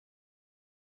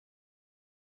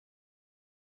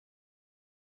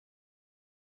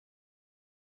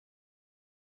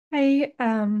Hi,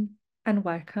 and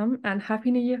welcome and Happy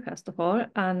New Year, first of all.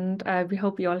 And we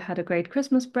hope you all had a great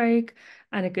Christmas break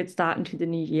and a good start into the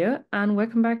new year. And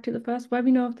welcome back to the first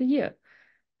webinar of the year.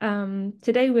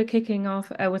 Today we're kicking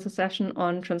off with a session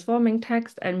on transforming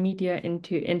text and media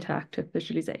into interactive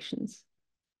visualizations.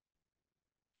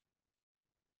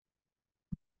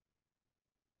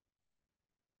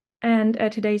 And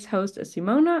today's host is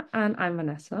Simona, and I'm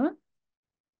Vanessa.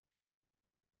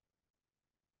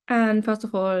 And first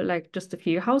of all, just a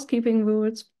few housekeeping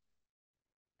rules.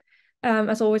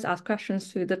 As always, ask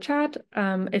questions through the chat.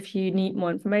 If you need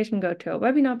more information, go to our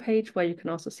webinar page where you can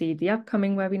also see the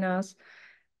upcoming webinars.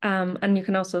 And you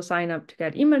can also sign up to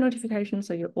get email notifications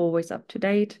so you're always up to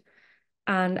date.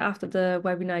 And after the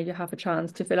webinar, you have a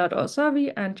chance to fill out our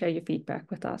survey and share your feedback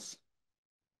with us.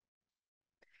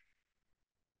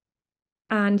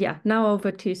 And yeah, now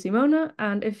over to Simona.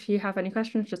 And if you have any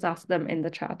questions, just ask them in the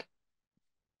chat.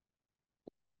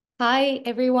 Hi,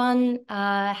 everyone.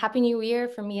 Happy New Year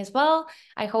from me as well.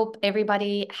 I hope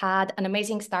everybody had an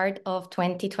amazing start of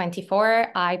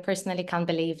 2024. I personally can't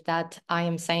believe that I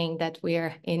am saying that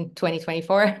we're in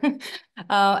 2024.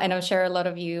 And I'm sure a lot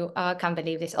of you can't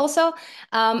believe this also.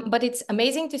 But it's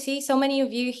amazing to see so many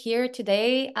of you here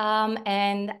today.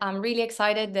 And I'm really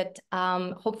excited that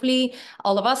hopefully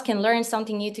all of us can learn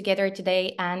something new together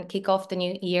today and kick off the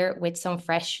new year with some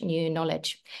fresh new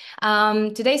knowledge.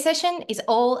 Today's session is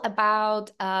all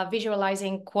about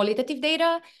visualizing qualitative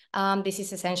data. This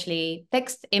is essentially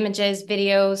text, images,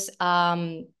 videos,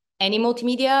 any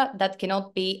multimedia that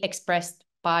cannot be expressed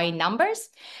by numbers.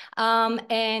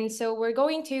 And so we're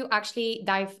going to actually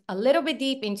dive a little bit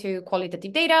deep into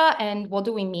qualitative data and what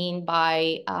do we mean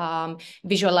by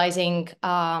visualizing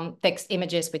text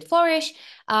images with Flourish.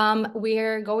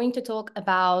 We're going to talk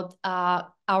about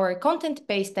our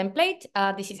content-based template.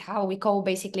 This is how we call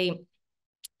basically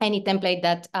any template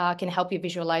that can help you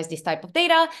visualize this type of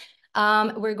data.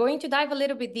 We're going to dive a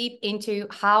little bit deep into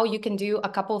how you can do a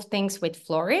couple of things with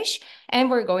Flourish,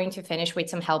 and we're going to finish with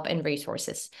some help and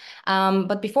resources.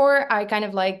 But before I kind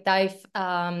of dive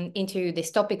into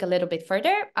this topic a little bit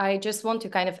further, I just want to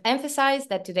kind of emphasize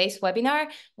that today's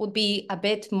webinar would be a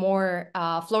bit more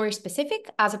Flourish specific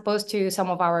as opposed to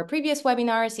some of our previous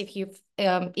webinars.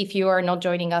 If you are not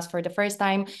joining us for the first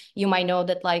time, you might know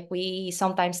that we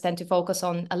sometimes tend to focus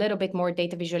on a little bit more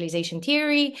data visualization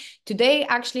theory. Today,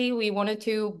 actually, we wanted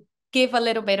to give a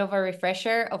little bit of a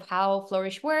refresher of how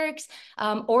Flourish works,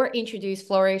 or introduce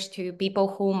Flourish to people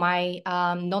who might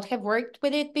not have worked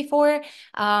with it before.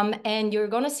 And you're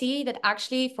going to see that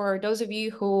actually for those of you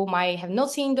who might have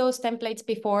not seen those templates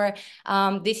before,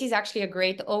 this is actually a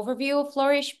great overview of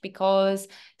Flourish because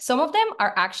some of them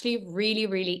are actually really,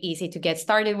 really easy to get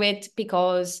started with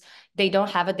because they don't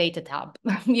have a data tab.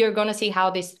 You're going to see how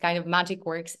this kind of magic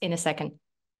works in a second.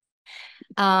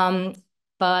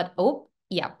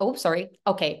 Sorry.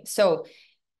 Okay, so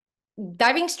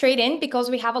diving straight in because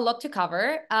we have a lot to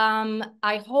cover.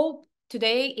 I hope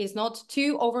today is not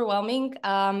too overwhelming.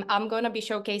 I'm going to be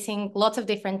showcasing lots of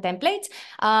different templates,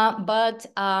 but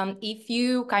if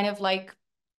you kind of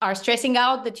are stressing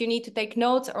out that you need to take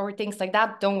notes or things like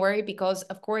that, don't worry, because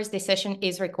of course this session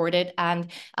is recorded and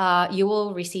you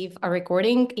will receive a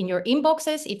recording in your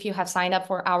inboxes if you have signed up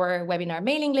for our webinar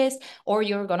mailing list, or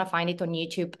you're going to find it on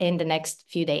YouTube in the next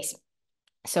few days.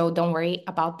 So don't worry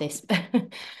about this.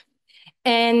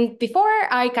 And before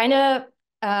I kind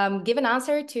of give an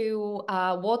answer to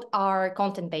what are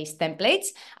content-based templates,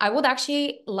 I would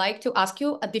actually like to ask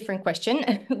you a different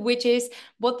question, which is,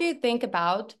 what do you think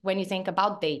about when you think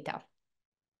about data?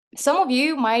 Some of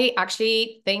you might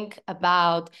actually think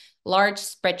about large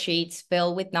spreadsheets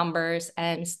filled with numbers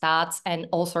and stats and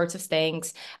all sorts of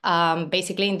things,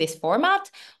 basically in this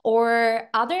format, or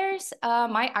others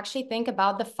might actually think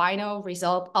about the final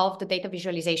result of the data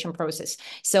visualization process.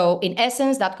 So in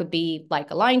essence, that could be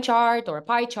like a line chart or a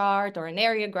pie chart or an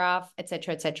area graph,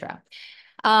 etc., etc.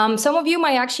 Some of you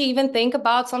might actually even think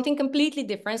about something completely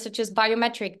different, such as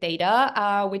biometric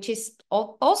data, which is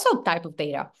also type of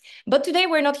data. But today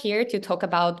we're not here to talk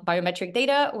about biometric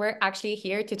data. We're actually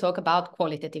here to talk about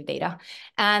qualitative data.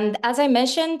 And as I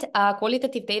mentioned,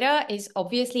 qualitative data is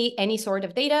obviously any sort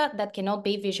of data that cannot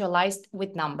be visualized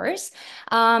with numbers.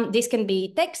 This can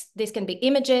be text, this can be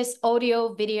images,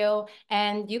 audio, video,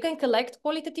 and you can collect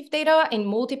qualitative data in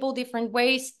multiple different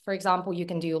ways. For example, you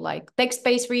can do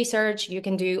text-based research, you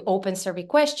can do open survey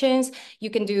questions, you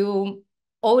can do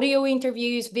audio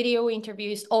interviews, video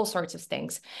interviews, all sorts of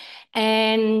things.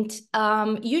 And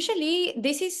usually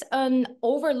this is an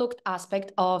overlooked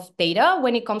aspect of data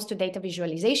when it comes to data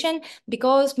visualization,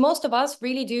 because most of us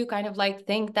really do kind of like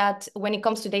think that when it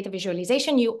comes to data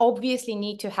visualization, you obviously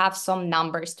need to have some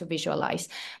numbers to visualize,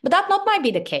 but that not might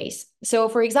be the case. So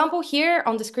for example, here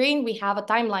on the screen, we have a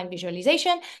timeline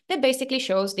visualization that basically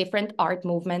shows different art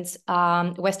movements,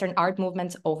 Western art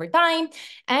movements over time.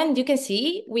 And you can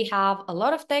see we have a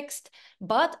lot of text,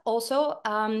 but also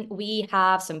we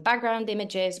have some background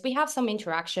images, we have some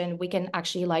interaction, we can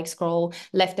actually like scroll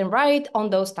left and right on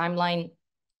those timeline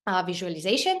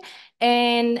visualization.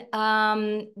 And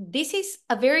this is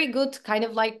a very good kind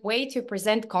of like way to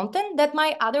present content that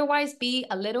might otherwise be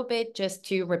a little bit just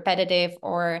too repetitive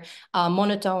or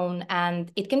monotone,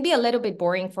 and it can be a little bit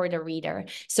boring for the reader.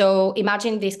 So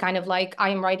imagine this kind of like, I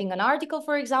am writing an article,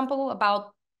 for example,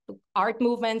 about art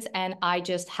movements, and I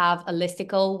just have a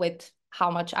listicle with how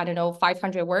much, I don't know,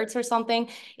 500 words or something.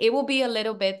 It will be a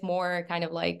little bit more kind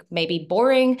of like maybe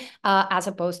boring as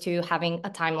opposed to having a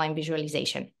timeline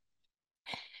visualization.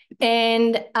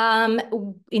 And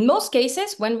in most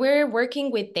cases, when we're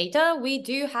working with data, we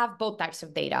do have both types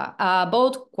of data,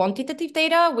 both quantitative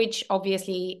data, which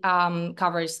obviously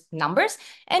covers numbers,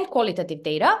 and qualitative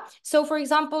data. So for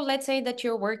example, let's say that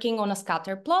you're working on a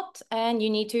scatter plot and you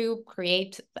need to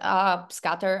create a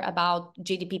scatter about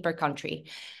GDP per country.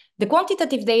 The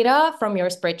quantitative data from your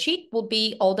spreadsheet will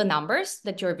be all the numbers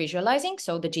that you're visualizing,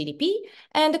 so the GDP,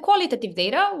 and the qualitative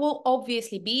data will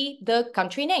obviously be the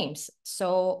country names.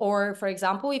 So, or for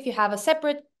example, if you have a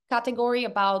separate category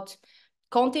about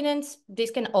continents, this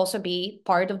can also be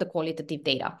part of the qualitative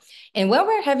data. And when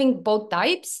we're having both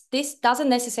types, this doesn't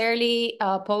necessarily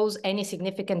pose any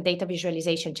significant data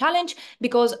visualization challenge,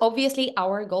 because obviously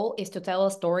our goal is to tell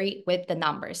a story with the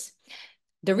numbers.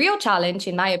 The real challenge,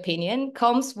 in my opinion,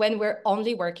 comes when we're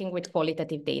only working with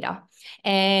qualitative data.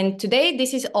 And today,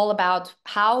 this is all about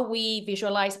how we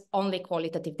visualize only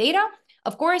qualitative data.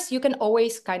 Of course, you can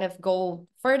always kind of go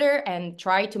further and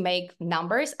try to make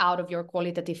numbers out of your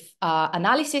qualitative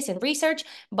analysis and research,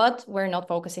 but we're not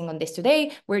focusing on this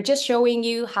today. We're just showing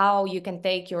you how you can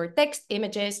take your text,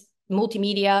 images,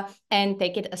 multimedia, and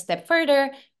take it a step further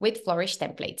with Flourish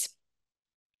templates.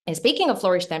 And speaking of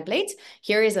Flourish templates,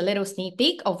 here is a little sneak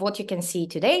peek of what you can see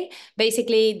today.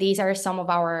 Basically, these are some of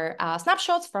our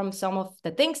snapshots from some of the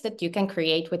things that you can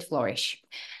create with Flourish.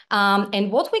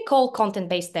 And what we call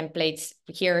content-based templates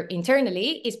here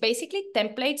internally is basically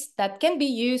templates that can be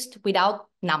used without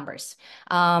numbers.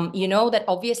 You know that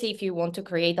obviously if you want to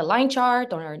create a line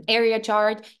chart or an area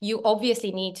chart, you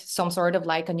obviously need some sort of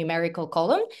like a numerical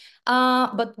column.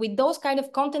 But with those kind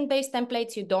of content-based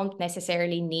templates, you don't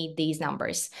necessarily need these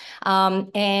numbers. I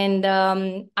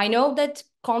know that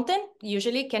content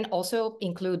usually can also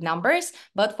include numbers,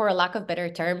 but for a lack of better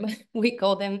term, we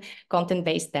call them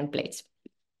content-based templates.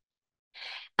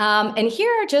 And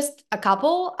here are just a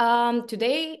couple.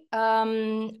 Today,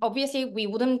 obviously, we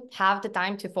wouldn't have the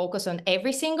time to focus on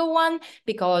every single one,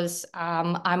 because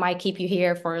I might keep you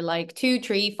here for like 2,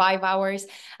 3, 5 hours.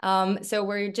 So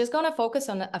we're just going to focus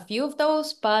on a few of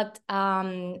those. But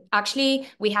actually,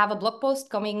 we have a blog post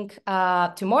coming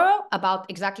tomorrow about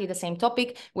exactly the same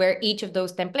topic, where each of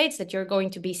those templates that you're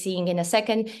going to be seeing in a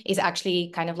second is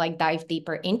actually kind of like dive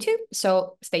deeper into.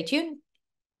 So stay tuned.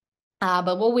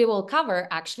 But what we will cover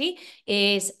actually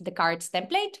is the cards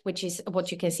template, which is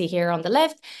what you can see here on the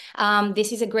left.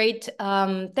 This is a great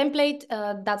template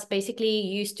that's basically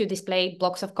used to display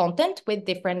blocks of content with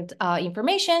different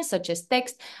information, such as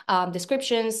text,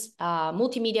 descriptions,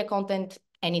 multimedia content,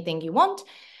 anything you want.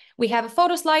 We have a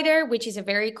photo slider, which is a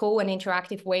very cool and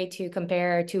interactive way to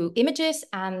compare two images,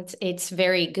 and it's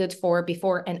very good for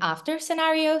before and after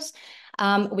scenarios.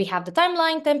 We have the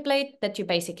timeline template that you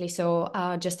basically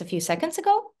saw just a few seconds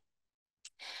ago.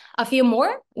 A few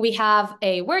more, we have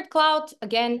a word cloud,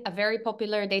 again, a very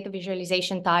popular data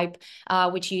visualization type,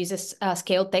 which uses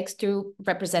scaled text to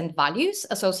represent values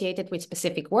associated with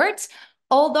specific words.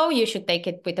 Although you should take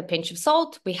it with a pinch of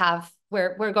salt.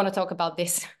 We're going to talk about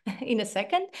this in a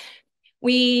second.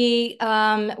 We're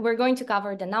going to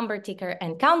cover the number ticker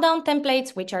and countdown templates,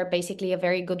 which are basically a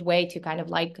very good way to kind of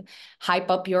like hype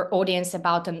up your audience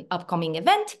about an upcoming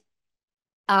event.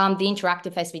 The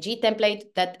interactive SVG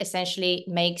template that essentially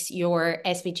makes your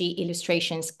SVG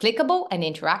illustrations clickable and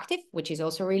interactive, which is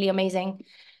also really amazing.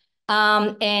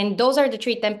 And those are the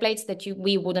 3 templates that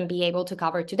we wouldn't be able to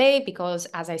cover today because,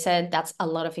 as I said, that's a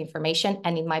lot of information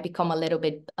and it might become a little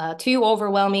bit too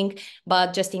overwhelming.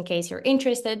 But just in case you're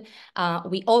interested,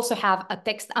 we also have a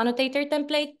text annotator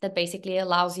template that basically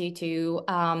allows you to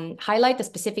highlight a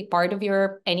specific part of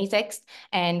your any text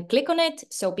and click on it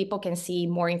so people can see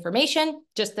more information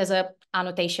just as a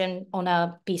annotation on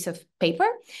a piece of paper.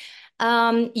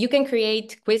 You can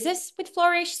create quizzes with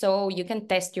Flourish, so you can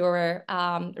test your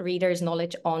readers'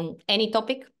 knowledge on any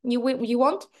topic you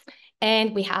want.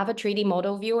 And we have a 3D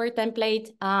model viewer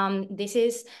template. This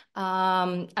is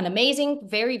an amazing,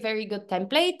 very, very good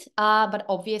template, but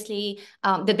obviously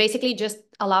that basically just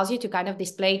allows you to kind of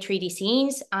display 3D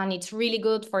scenes. And it's really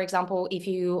good, for example, if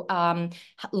you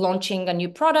launching a new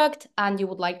product and you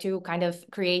would like to kind of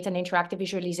create an interactive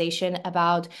visualization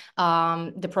about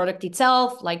the product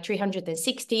itself, like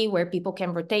 360, where people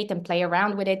can rotate and play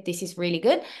around with it. This is really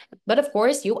good. But of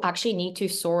course, you actually need to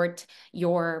sort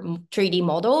your 3D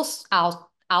models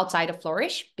outside of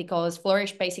Flourish, because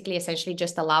Flourish basically essentially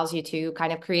just allows you to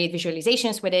kind of create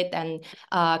visualizations with it and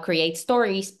create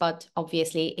stories, but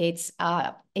obviously it's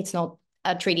not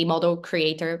a 3D model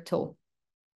creator tool.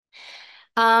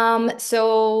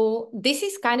 So this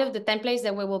is kind of the templates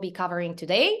that we will be covering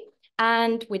today.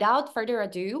 And without further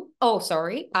ado, oh,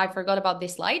 sorry, I forgot about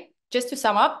this slide. Just to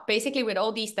sum up, basically with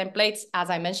all these templates, as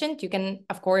I mentioned, you can,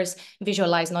 of course,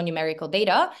 visualize non-numerical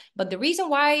data. But the reason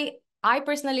why I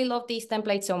personally love these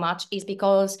templates so much is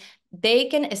because they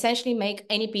can essentially make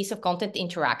any piece of content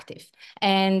interactive.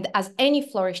 And as any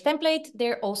Flourish template,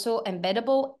 they're also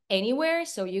embeddable anywhere.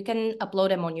 So you can upload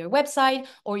them on your website,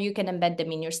 or you can embed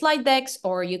them in your slide decks,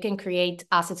 or you can create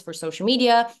assets for social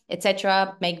media,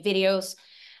 etc., make videos.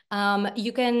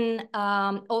 You can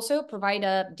also provide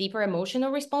a deeper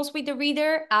emotional response with the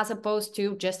reader, as opposed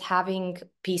to just having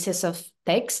pieces of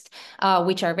text,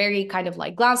 which are very kind of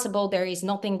like glanceable. There is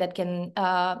nothing that can,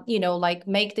 like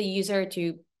make the user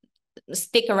to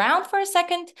stick around for a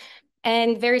second.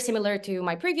 And very similar to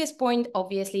my previous point,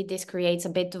 obviously, this creates a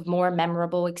bit of more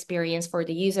memorable experience for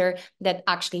the user that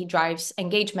actually drives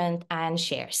engagement and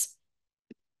shares.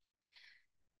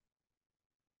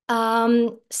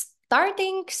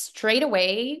 Starting straight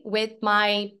away with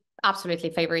my absolutely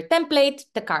favorite template,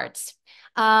 the cards.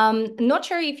 Not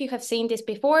sure if you have seen this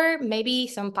before. Maybe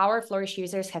some Power Flourish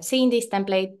users have seen this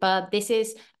template, but this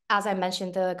is, as I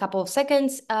mentioned a couple of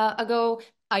seconds ago,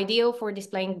 ideal for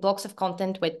displaying blocks of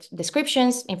content with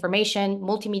descriptions, information,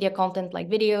 multimedia content like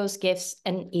videos, GIFs,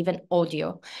 and even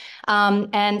audio.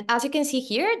 And as you can see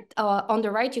here, on the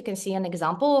right, you can see an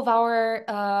example of our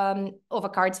of a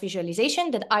cards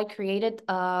visualization that I created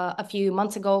a few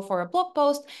months ago for a blog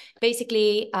post.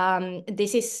 Basically,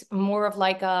 this is more of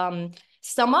like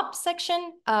sum up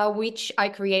section, which I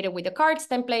created with a cards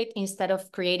template instead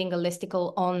of creating a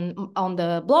listicle on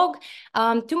the blog,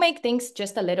 to make things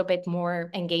just a little bit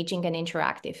more engaging and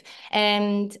interactive.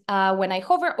 And when I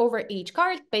hover over each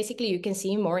card, basically you can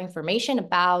see more information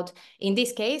about, in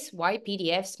this case, why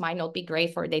PDFs might not be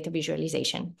great for data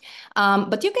visualization.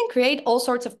 But you can create all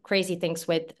sorts of crazy things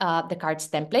with the cards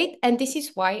template, and this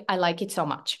is why I like it so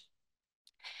much.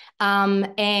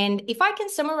 And if I can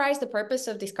summarize the purpose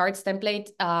of this cards template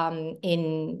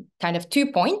in kind of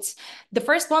 2 points, the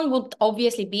first one would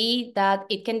obviously be that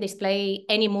it can display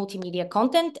any multimedia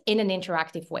content in an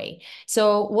interactive way.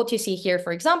 So what you see here,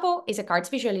 for example, is a cards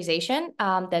visualization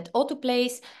that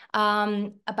autoplays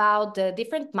about the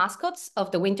different mascots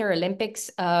of the Winter Olympics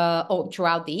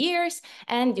throughout the years.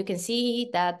 And you can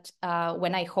see that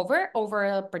when I hover over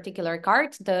a particular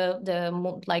card, the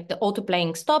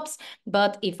autoplaying stops.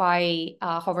 But if I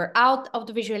hover out of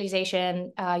the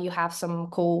visualization, you have some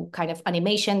cool kind of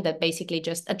animation that basically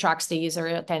just attracts the user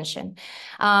attention.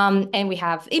 And we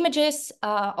have images,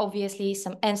 obviously,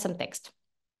 some text.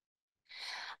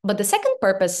 But the second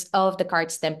purpose of the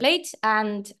cards template,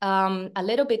 and a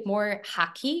little bit more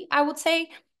hacky, I would say,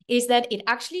 is that it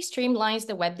actually streamlines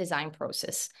the web design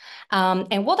process.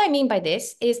 And what I mean by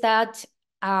this is that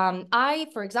I,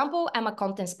 for example, am a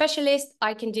content specialist.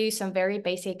 I can do some very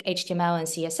basic HTML and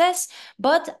CSS,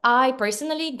 but I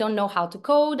personally don't know how to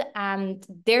code, and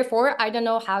therefore I don't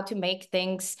know how to make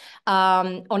things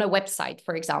on a website,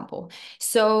 for example.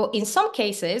 So in some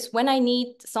cases, when I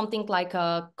need something like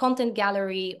a content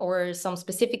gallery or some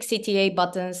specific CTA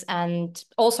buttons and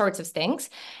all sorts of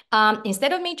things,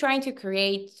 instead of me trying to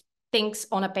create things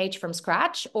on a page from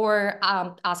scratch or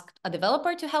ask a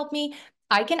developer to help me,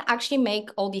 I can actually make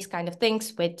all these kind of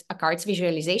things with a cards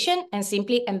visualization and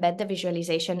simply embed the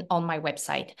visualization on my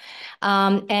website.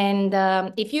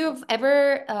 If you've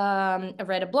ever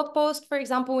read a blog post, for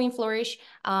example, in Flourish,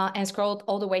 and scrolled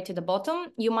all the way to the bottom,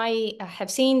 you might have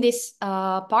seen this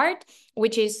part,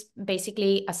 which is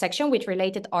basically a section with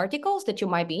related articles that you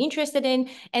might be interested in.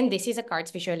 And this is a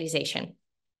cards visualization.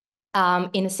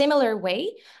 In a similar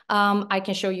way, I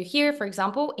can show you here, for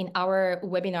example, in our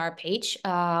webinar page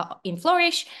in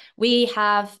Flourish, we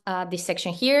have this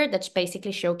section here that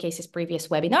basically showcases previous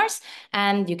webinars.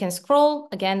 And you can scroll,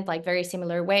 again, like very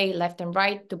similar way, left and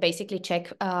right, to basically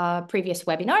check previous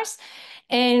webinars.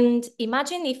 And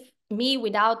imagine if me,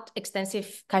 without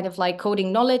extensive kind of like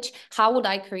coding knowledge, how would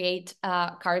I create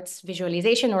cards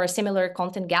visualization or a similar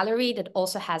content gallery that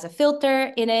also has a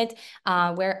filter in it,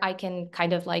 where I can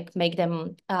kind of like make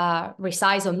them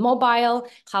resize on mobile?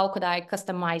 How could I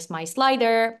customize my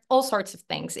slider? All sorts of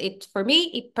things. For me,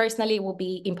 it personally will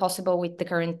be impossible with the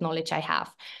current knowledge I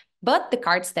have. But the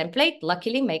cards template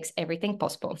luckily makes everything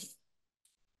possible.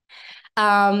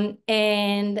 I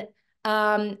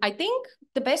think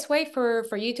the best way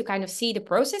for you to kind of see the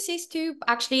process is to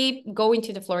actually go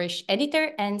into the Flourish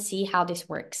editor and see how this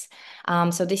works.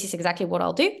 So this is exactly what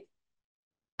I'll do.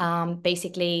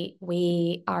 Basically,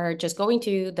 we are just going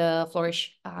to the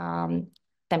Flourish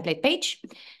template page,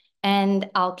 and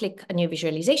I'll click a new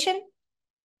visualization.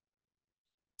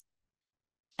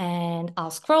 And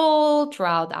I'll scroll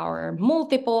throughout our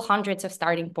multiple hundreds of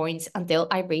starting points until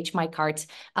I reach my cards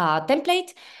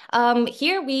template.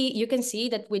 Here you can see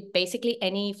that with basically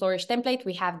any Flourish template,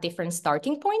 we have different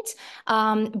starting points.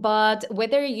 But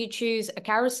whether you choose a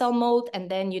carousel mode and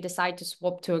then you decide to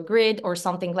swap to a grid or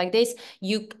something like this,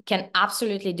 you can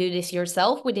absolutely do this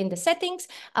yourself within the settings.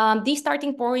 These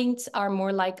starting points are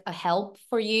more like a help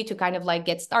for you to kind of like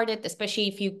get started, especially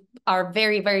if you are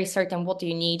very, very certain what do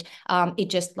you need. It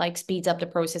just like speeds up the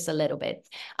process a little bit.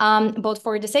 But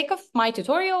for the sake of my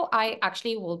tutorial, I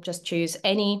actually will just choose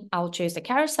I'll choose the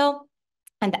carousel.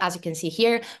 And as you can see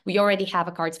here, we already have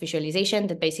a cards visualization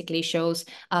that basically shows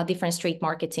different street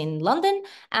markets in London.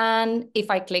 And if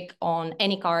I click on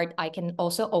any card, I can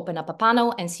also open up a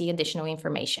panel and see additional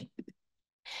information.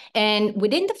 And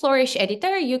within the Flourish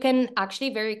editor, you can actually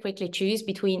very quickly choose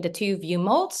between the two view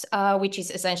modes, which is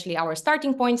essentially our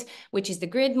starting points, which is the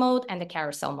grid mode and the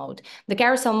carousel mode. The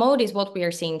carousel mode is what we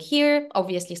are seeing here,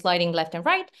 obviously sliding left and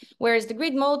right, whereas the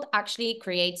grid mode actually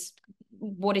creates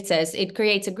what it says. It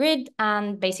creates a grid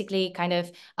and basically kind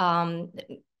of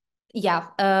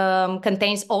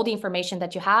contains all the information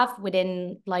that you have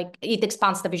within, like it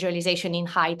expands the visualization in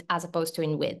height as opposed to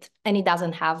in width, and it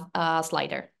doesn't have a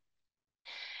slider.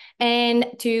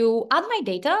 And to add my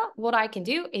data, what I can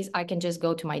do is I can just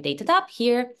go to my data tab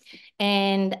here,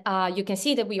 and you can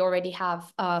see that we already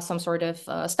have some sort of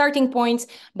starting points,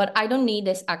 but I don't need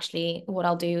this actually. What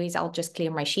I'll do is I'll just clear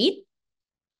my sheet,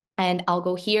 and I'll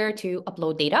go here to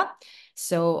upload data.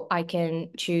 So I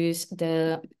can choose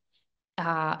the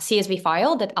CSV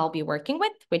file that I'll be working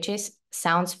with, which is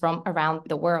sounds from around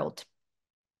the world.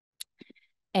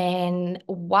 And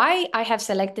why I have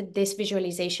selected this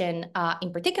visualization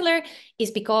in particular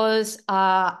is because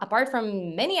apart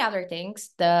from many other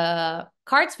things, the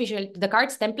cards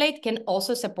template can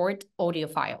also support audio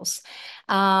files,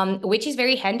 which is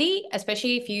very handy,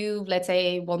 especially if you, let's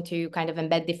say, want to kind of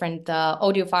embed different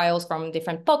audio files from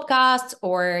different podcasts,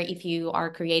 or if you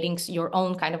are creating your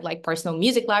own kind of like personal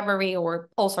music library or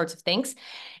all sorts of things.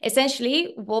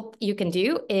 Essentially, what you can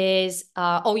do is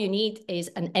all you need is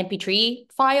an MP3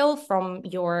 file from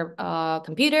your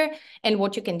computer. And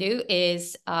what you can do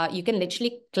is you can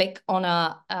literally click on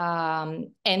a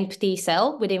empty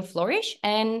cell within Flourish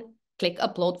and click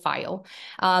upload file.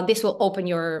 This will open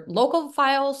your local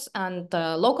files and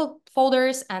the local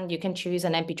folders, and you can choose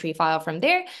an MP3 file from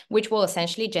there, which will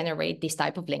essentially generate this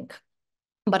type of link.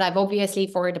 But I've obviously,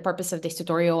 for the purpose of this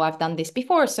tutorial, I've done this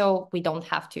before, so we don't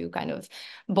have to kind of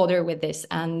bother with this.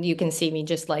 And you can see me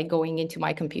just like going into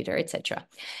my computer, etc.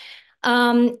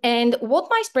 And what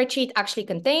my spreadsheet actually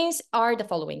contains are the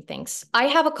following things. I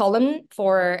have a column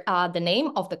for the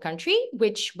name of the country,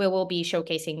 which we will be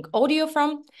showcasing audio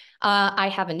from. I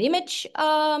have an image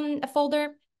folder.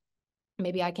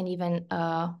 Maybe I can even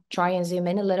try and zoom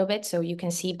in a little bit so you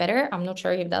can see better. I'm not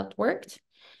sure if that worked.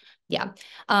 Yeah,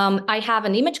 I have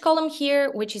an image column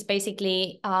here, which is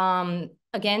basically,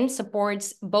 again,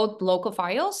 supports both local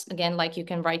files. Again, like you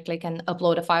can right click and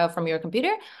upload a file from your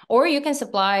computer, or you can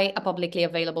supply a publicly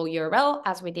available URL,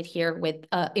 as we did here with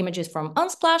images from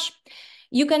Unsplash.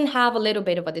 You can have a little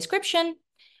bit of a description,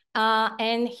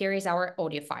 and here is our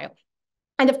audio file.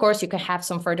 And of course, you can have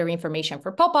some further information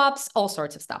for pop-ups, all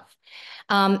sorts of stuff.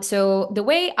 So the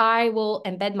way I will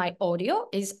embed my audio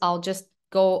is I'll just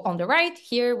go on the right.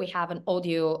 Here we have an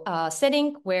audio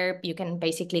setting where you can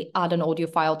basically add an audio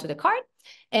file to the card,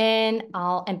 and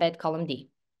I'll embed column D.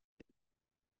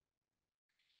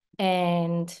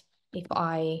 And if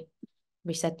I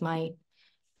reset my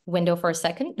window for a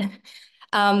second,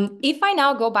 if I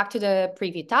now go back to the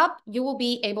preview tab, you will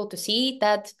be able to see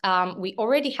that we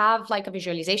already have like a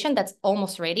visualization that's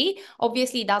almost ready.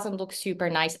 Obviously, it doesn't look super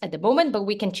nice at the moment, but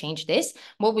we can change this.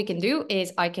 What we can do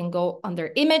is I can go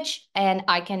under image and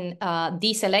I can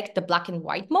deselect the black and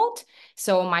white mode.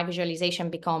 So my visualization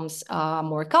becomes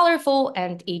more colorful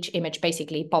and each image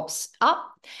basically pops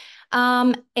up.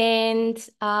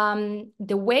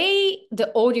 The way the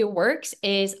audio works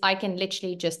is I can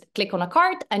literally just click on a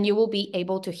card and you will be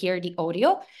able to hear the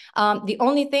audio. The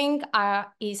only thing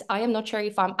is I am not sure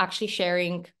if I'm actually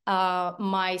sharing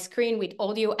my screen with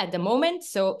audio at the moment,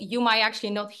 so you might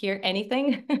actually not hear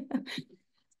anything.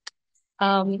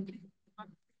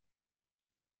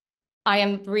 I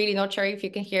am really not sure if you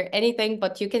can hear anything,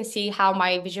 but you can see how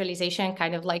my visualization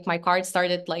kind of like my card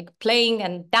started like playing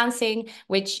and dancing,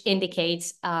 which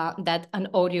indicates that an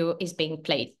audio is being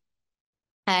played.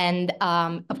 And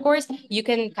of course, you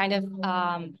can kind of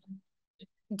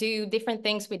do different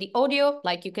things with the audio,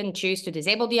 like you can choose to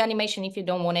disable the animation if you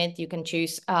don't want it. You can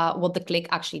choose what the click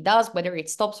actually does, whether it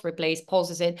stops, replays,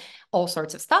 pauses it, all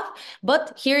sorts of stuff.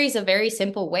 But here is a very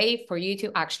simple way for you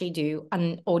to actually do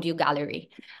an audio gallery.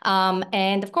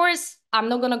 And of course, I'm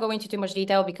not going to go into too much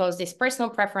detail because this personal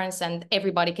preference and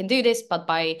everybody can do this, but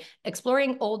by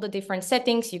exploring all the different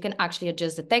settings, you can actually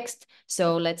adjust the text.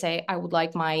 So let's say I would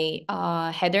like my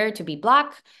header to be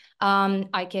black.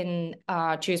 I can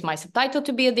choose my subtitle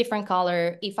to be a different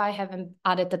color. If I haven't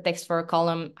added the text for a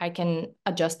column, I can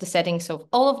adjust the settings of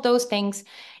all of those things.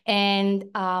 And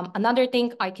another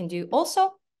thing I can do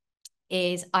also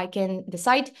is I can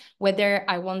decide whether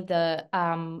I want the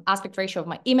aspect ratio of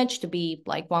my image to be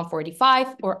like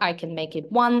 145, or I can make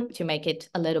it 1 to make it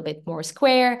a little bit more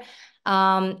square,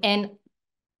 and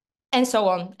so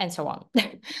on and so on.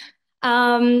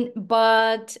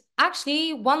 But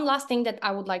actually, one last thing that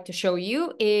I would like to show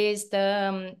you is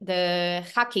the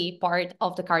hacky part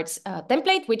of the cards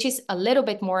template, which is a little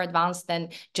bit more advanced than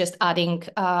just adding,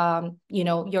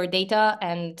 your data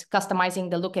and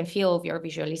customizing the look and feel of your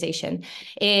visualization.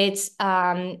 It's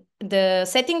the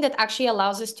setting that actually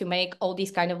allows us to make all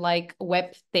these kind of like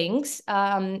web things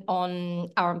on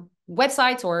our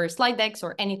websites or slide decks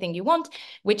or anything you want,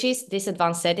 which is this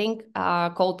advanced setting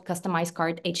called Customize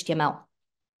Card HTML.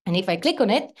 And if I click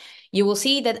on it, you will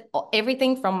see that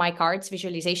everything from my cards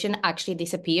visualization actually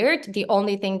disappeared. The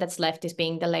only thing that's left is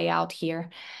being the layout here.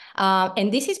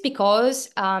 And this is because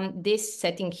this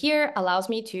setting here allows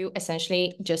me to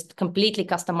essentially just completely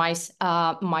customize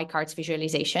my cards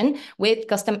visualization with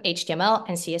custom HTML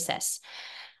and CSS.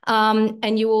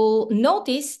 And you will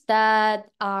notice that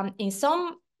in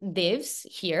some divs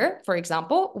here, for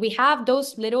example, we have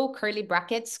those little curly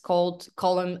brackets called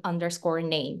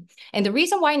column_name. And the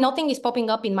reason why nothing is popping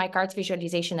up in my cards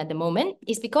visualization at the moment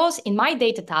is because in my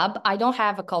data tab, I don't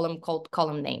have a column called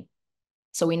column name.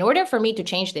 So in order for me to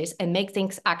change this and make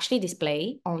things actually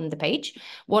display on the page,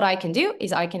 what I can do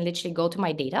is I can literally go to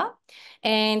my data.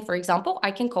 And for example, I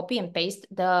can copy and paste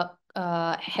the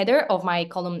header of my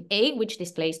column A, which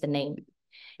displays the name.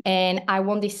 And I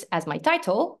want this as my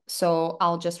title, so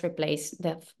I'll just replace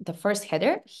the first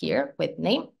header here with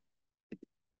name.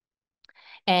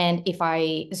 And if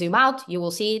I zoom out, you will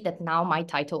see that now my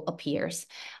title appears.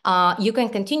 You can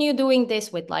continue doing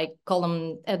this with like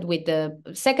column, with the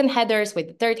second headers, with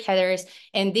the third headers.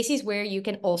 And this is where you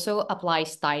can also apply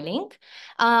styling.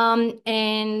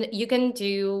 And you can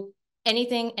do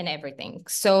anything and everything.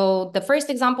 So the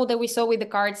first example that we saw with the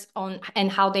cards on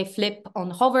and how they flip on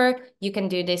hover, you can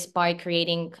do this by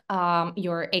creating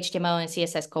your HTML and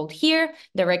CSS code here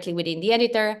directly within the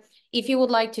editor. If you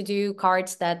would like to do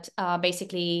cards that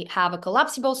basically have a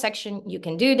collapsible section, you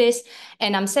can do this.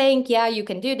 And I'm saying, yeah, you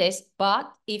can do this,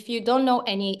 but if you don't know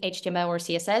any HTML or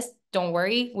CSS, don't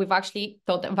worry, we've actually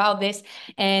thought about this.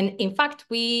 And in fact,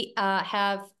 we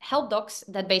have help docs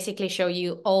that basically show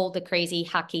you all the crazy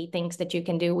hacky things that you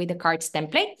can do with the cards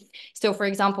template. So for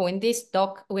example, in this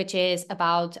doc, which is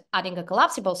about adding a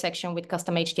collapsible section with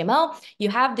custom HTML, you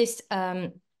have this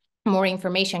more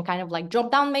information kind of like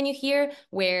drop down menu here,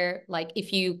 where like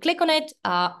if you click on it,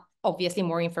 obviously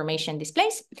more information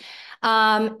displays.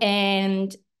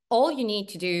 And all you need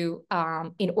to do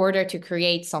in order to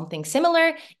create something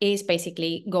similar is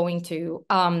basically going to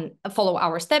follow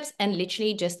our steps and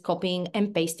literally just copying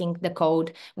and pasting the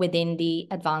code within the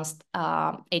advanced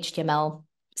HTML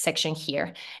section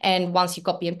here. And once you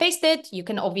copy and paste it, you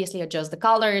can obviously adjust the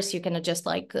colors, you can adjust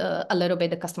like a little bit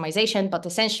the customization, but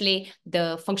essentially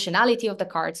the functionality of the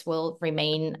cards will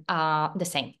remain the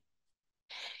same.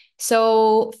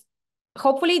 So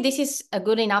hopefully this is a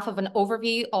good enough of an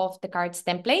overview of the cards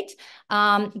template.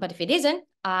 But if it isn't,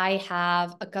 I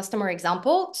have a customer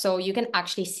example. So you can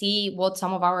actually see what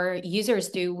some of our users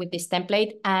do with this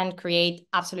template and create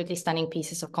absolutely stunning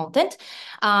pieces of content.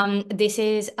 This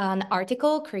is an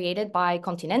article created by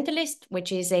Continentalist,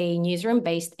 which is a newsroom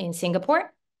based in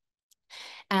Singapore.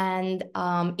 And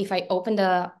if I open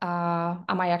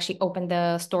I might actually open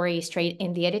the story straight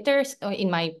in the editors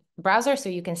in my browser so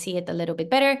you can see it a little bit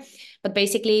better. But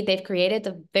basically, they've created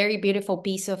a very beautiful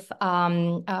piece of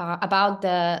about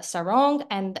the sarong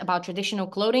and about traditional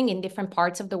clothing in different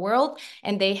parts of the world.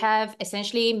 And they have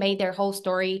essentially made their whole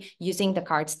story using the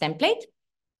cards template.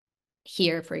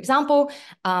 Here, for example,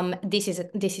 this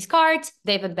is cards.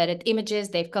 They've embedded images.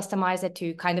 They've customized it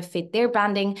to kind of fit their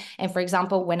branding. And for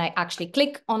example, when I actually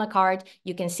click on a card,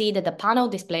 you can see that the panel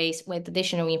displays with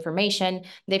additional information.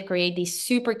 They've created these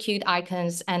super cute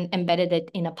icons and embedded it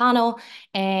in a panel.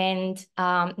 And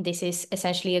this is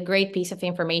essentially a great piece of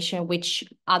information, which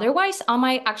otherwise I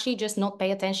might actually just not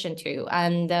pay attention to.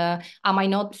 And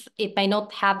it may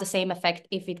not have the same effect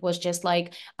if it was just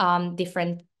like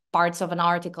different parts of an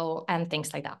article and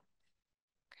things like that.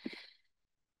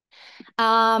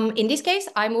 In this case,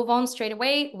 I move on straight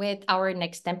away with our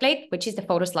next template, which is the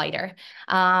photo slider.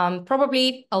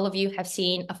 Probably all of you have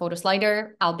seen a photo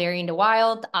slider out there in the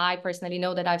wild. I personally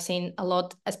know that I've seen a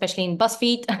lot, especially in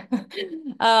BuzzFeed.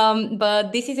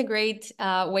 But this is a great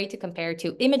way to compare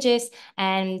two images.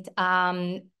 And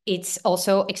it's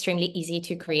also extremely easy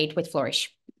to create with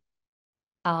Flourish.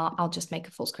 I'll just make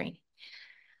a full screen.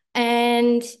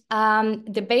 And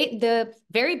the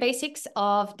very basics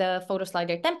of the photo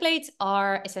slider templates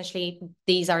are essentially,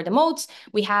 these are the modes.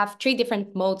 We have 3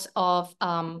 different modes of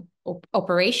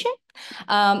operation.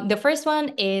 The first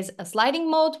one is a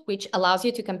sliding mode, which allows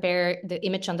you to compare the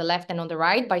image on the left and on the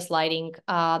right by sliding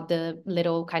the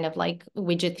little kind of like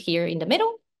widget here in the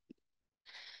middle.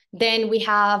 Then we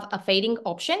have a fading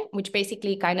option, which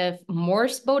basically kind of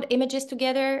morphs both images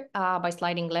together by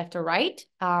sliding left or right,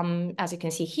 as you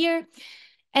can see here.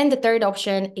 And the third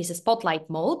option is a spotlight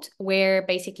mode, where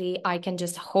basically I can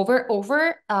just hover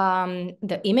over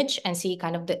the image and see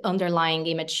kind of the underlying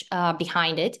image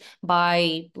behind it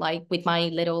by like with my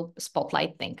little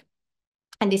spotlight thing.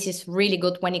 And this is really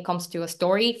good when it comes to a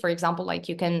story. For example, like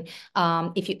you can,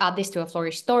 if you add this to a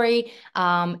Flourish story,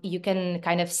 you can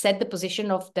kind of set the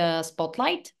position of the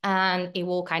spotlight and it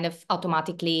will kind of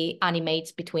automatically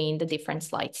animate between the different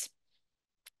slides.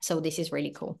 So this is really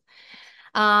cool.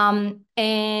 The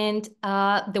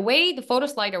way the photo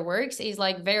slider works is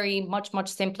like very much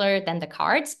simpler than the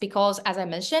cards, because as I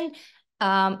mentioned,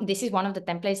 this is one of the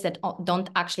templates that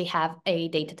don't actually have a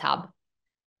data tab.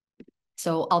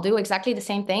 So I'll do exactly the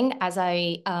same thing as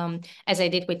I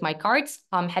did with my cards.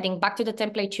 I'm heading back to the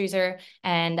template chooser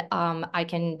and I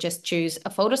can just choose a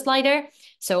photo slider.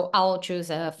 So I'll choose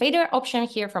a fader option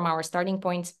here from our starting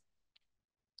points.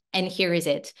 And here is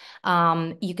it.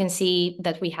 You can see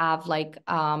that we have like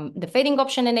the fading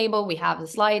option enabled. We have the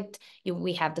slide.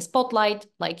 We have the spotlight.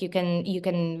 Like you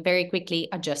can very quickly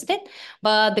adjust it.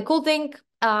 But the cool thing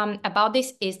about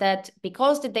this is that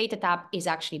because the data tab is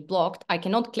actually blocked, I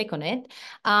cannot click on it.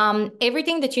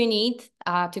 Everything that you need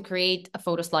to create a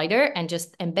photo slider and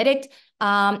just embed it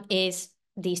is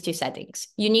these 2 settings.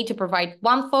 You need to provide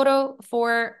 1 photo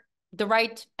for the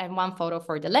right and 1 photo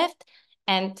for the left.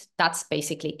 And that's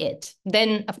basically it.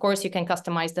 Then, of course, you can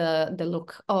customize the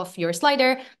look of your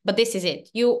slider, but this is it.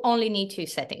 You only need 2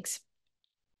 settings.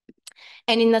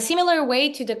 And in a similar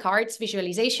way to the cards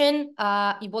visualization,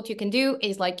 what you can do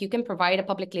is like you can provide a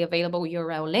publicly available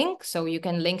URL link. So you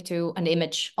can link to an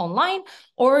image online,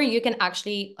 or you can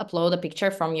actually upload a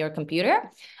picture from your computer,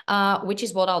 which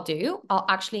is what I'll do. I'll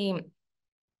actually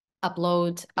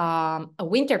upload a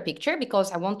winter picture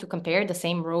because I want to compare the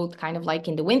same road kind of like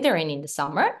in the winter and in the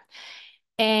summer.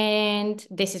 And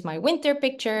this is my winter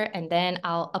picture, and then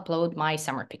I'll upload my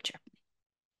summer picture.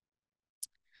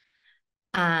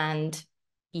 And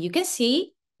you can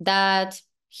see that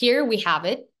here we have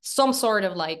it, some sort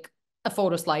of like a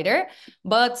photo slider,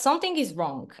 but something is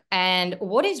wrong. And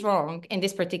what is wrong in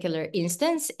this particular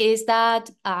instance is that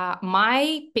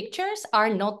my pictures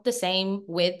are not the same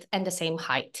width and the same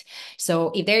height.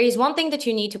 So if there is one thing that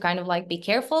you need to kind of like be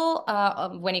careful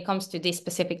when it comes to this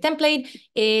specific template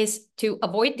is to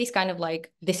avoid this kind of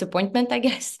like disappointment, I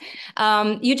guess.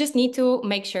 You just need to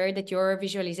make sure that your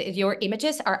your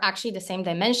images are actually the same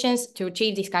dimensions to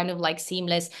achieve this kind of like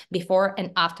seamless before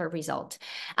and after result.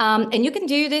 And you can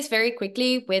do this very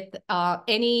quickly with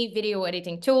any video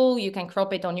editing tool. You can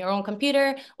crop it on your own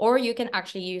computer, or you can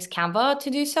actually use Canva to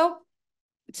do so.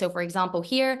 So for example,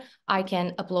 here, I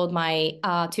can upload my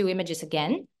two images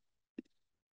again.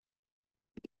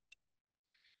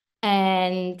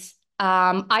 And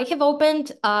I have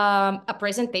opened a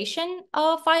presentation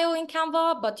file in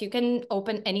Canva, but you can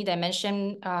open any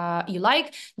dimension you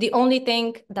like. The only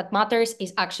thing that matters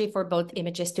is actually for both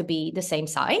images to be the same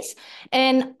size.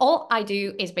 And all I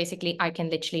do is basically I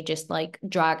can literally just like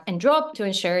drag and drop to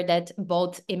ensure that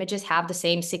both images have the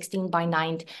same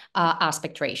 16:9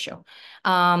 aspect ratio.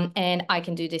 And I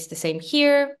can do this the same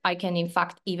here. I can, in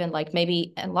fact, even like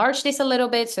maybe enlarge this a little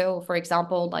bit. So for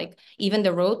example, like even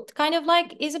the road kind of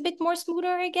like is a bit more smoother,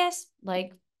 I guess.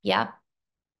 Like, yeah.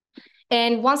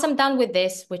 And once I'm done with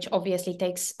this, which obviously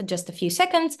takes just a few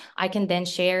seconds, I can then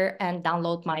share and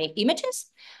download my images.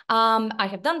 I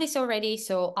have done this already,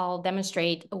 so I'll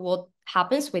demonstrate what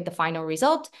happens with the final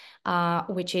result,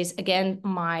 which is, again,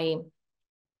 my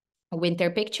winter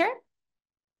picture.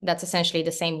 That's essentially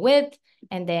the same width.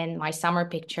 And then my summer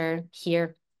picture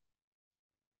here,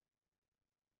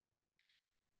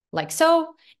 like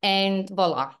so, and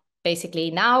voila. Basically,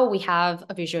 now we have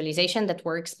a visualization that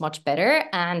works much better,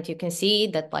 and you can see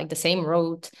that like the same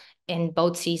road in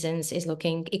both seasons is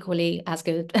looking equally as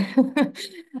good.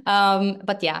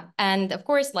 But yeah, and of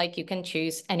course, like you can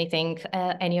choose anything,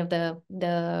 any of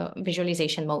the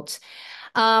visualization modes.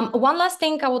 One last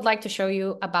thing I would like to show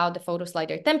you about the photo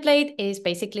slider template is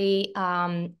basically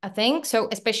a thing. So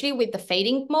especially with the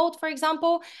fading mode, for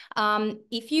example,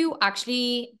 if you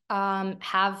actually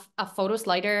have a photo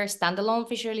slider standalone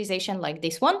visualization like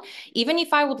this one, even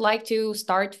if I would like to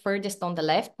start furthest on the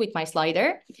left with my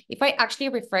slider, if I actually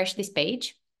refresh this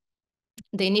page,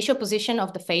 the initial position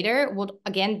of the fader would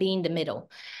again be in the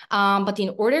middle. But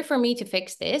in order for me to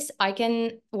fix this, I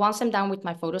can, once I'm done with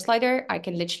my photo slider, I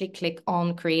can literally click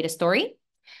on create a story.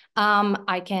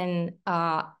 I can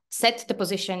set the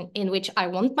position in which I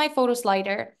want my photo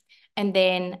slider, and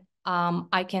then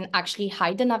I can actually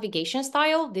hide the navigation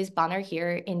style, this banner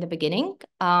here in the beginning,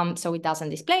 so it doesn't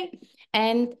display.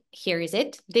 And here is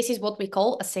it. This is what we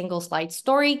call a single slide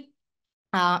story.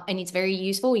 And it's very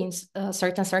useful in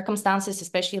certain circumstances,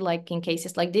 especially like in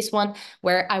cases like this one,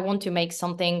 where I want to make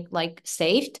something like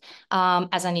saved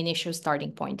as an initial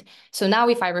starting point. So now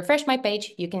if I refresh my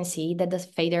page, you can see that the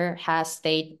fader has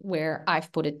stayed where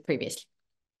I've put it previously.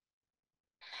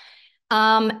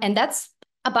 And that's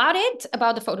about it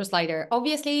about the photo slider.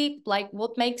 Obviously, like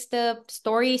what makes the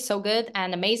story so good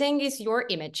and amazing is your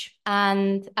image.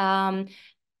 And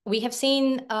we have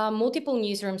seen multiple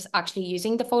newsrooms actually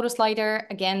using the photo slider,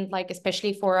 again, like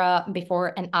especially for a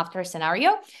before and after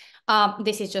scenario.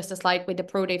 This is just a slide with the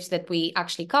pro tips that we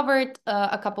actually covered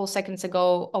a couple seconds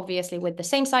ago, obviously with the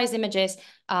same size images,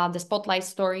 the spotlight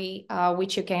story,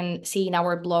 which you can see in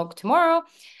our blog tomorrow,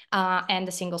 and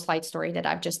the single slide story that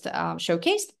I've just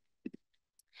showcased.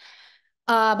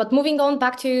 But moving on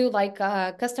back to like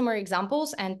customer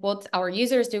examples and what our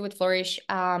users do with Flourish.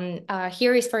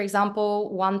 Here is, for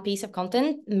example, one piece of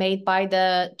content made by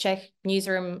the Czech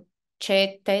newsroom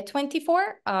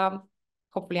ČT24.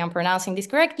 Hopefully I'm pronouncing this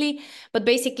correctly, but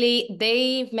basically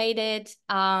they've made it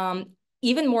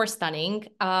even more stunning.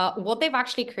 What they've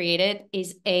actually created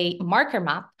is a marker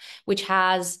map, which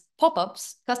has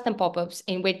pop-ups, custom pop-ups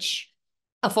in which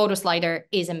a photo slider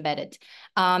is embedded,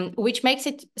 which makes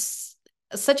it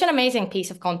such an amazing piece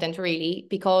of content, really,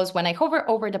 because when I hover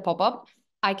over the pop-up,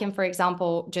 I can, for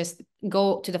example, just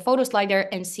go to the photo slider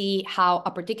and see how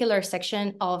a particular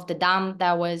section of the dam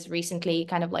that was recently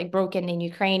kind of like broken in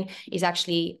Ukraine is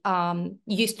actually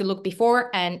used to look before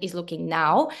and is looking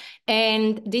now.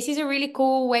 And this is a really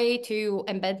cool way to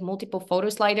embed multiple photo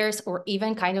sliders, or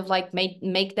even kind of like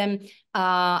make them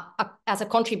as a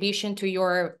contribution to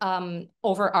your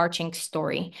overarching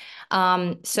story.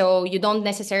 So you don't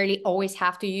necessarily always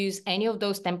have to use any of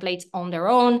those templates on their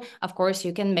own. Of course,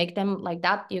 you can make them like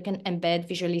that. You can embed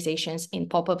visualizations in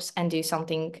pop-ups and do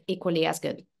something equally as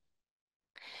good.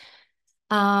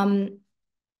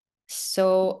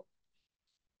 So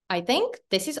I think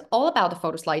this is all about the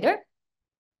photo slider.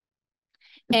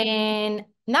 And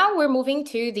now we're moving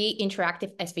to the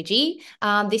interactive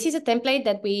SVG. This is a template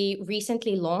that we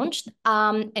recently launched,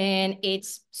 and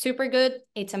it's super good.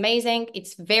 It's amazing.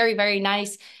 It's very, very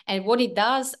nice. And what it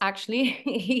does actually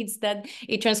is that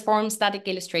it transforms static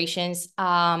illustrations,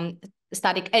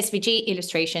 static SVG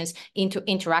illustrations into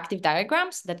interactive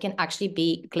diagrams that can actually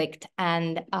be clicked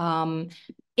and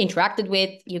interacted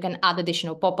with. You can add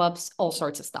additional pop-ups, all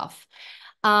sorts of stuff.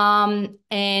 And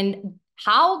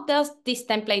how does this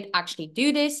template actually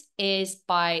do this is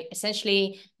by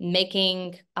essentially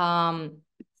making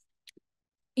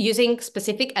using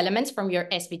specific elements from your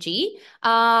SVG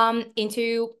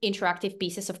into interactive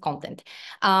pieces of content.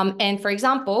 And for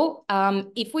example,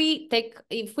 if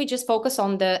we just focus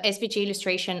on the SVG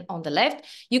illustration on the left,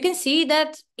 you can see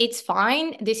that it's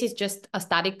fine. This is just a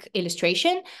static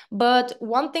illustration. But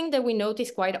one thing that we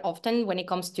notice quite often when it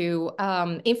comes to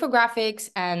infographics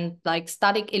and like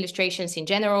static illustrations in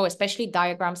general, especially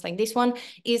diagrams like this one,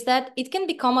 is that it can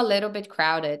become a little bit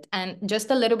crowded and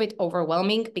just a little bit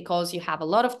overwhelming because you have a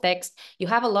lot of text, you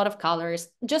have a lot of colors,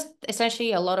 just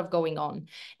essentially a lot of going on.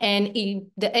 And in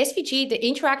the SVG, the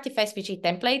interactive SVG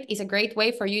template is a great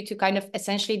way for you to kind of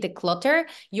essentially declutter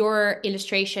your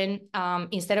illustration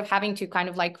instead of having to kind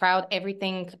of like crowd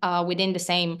everything within the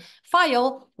same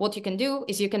file. What you can do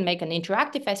is you can make an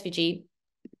interactive SVG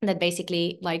that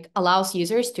basically like allows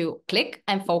users to click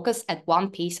and focus at one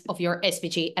piece of your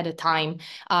SVG at a time,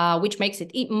 which makes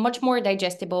it much more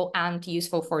digestible and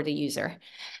useful for the user.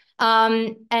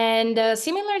 And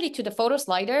similarly to the photo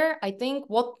slider, I think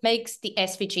what makes the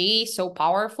SVG so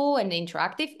powerful and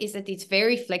interactive is that it's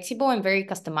very flexible and very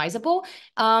customizable.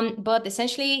 But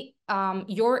essentially,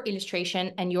 your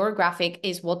illustration and your graphic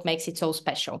is what makes it so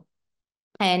special.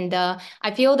 And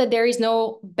I feel that there is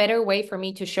no better way for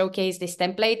me to showcase this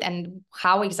template and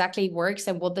how exactly it works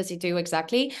and what does it do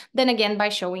exactly than again by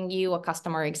showing you a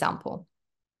customer example.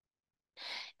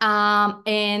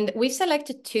 And we've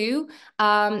selected two.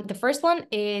 The first one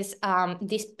is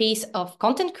this piece of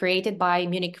content created by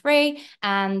Munich Ray,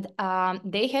 and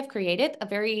they have created a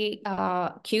very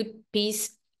cute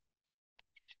piece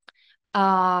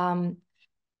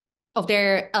of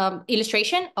their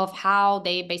illustration of how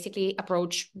they basically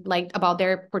approach like about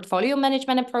their portfolio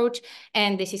management approach.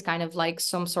 And this is kind of like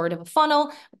some sort of a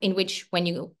funnel in which when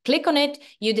you click on it,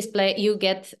 you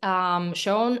get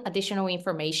shown additional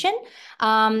information.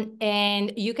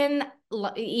 And you can,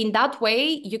 in that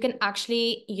way, you can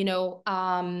actually,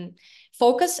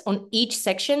 focus on each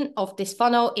section of this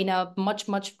funnel in a much,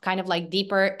 much kind of like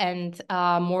deeper and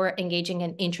more engaging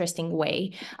and interesting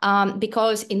way.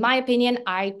 Because in my opinion,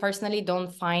 I personally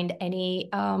don't find any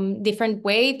different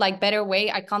way, like better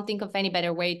way. I can't think of any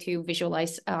better way to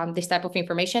visualize this type of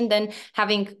information than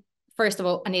having, first of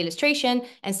all, an illustration,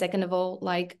 and second of all,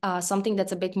 like something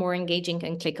that's a bit more engaging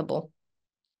and clickable.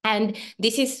 And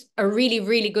this is a really,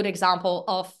 really good example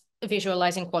of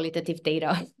visualizing qualitative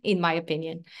data, in my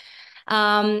opinion.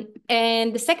 And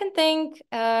the second thing,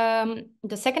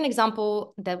 the second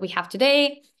example that we have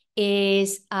today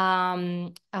is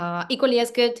equally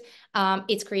as good.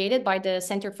 It's created by the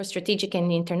Center for Strategic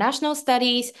and International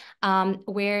Studies,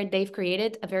 where they've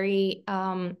created a very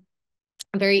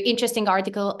interesting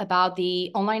article about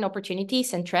the online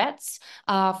opportunities and threats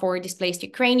for displaced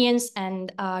Ukrainians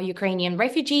and Ukrainian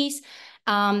refugees.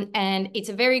 And it's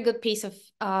a very good piece of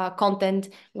content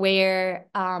where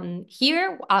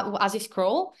here, as you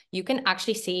scroll, you can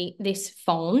actually see this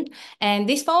phone. And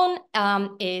this phone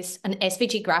is an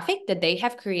SVG graphic that they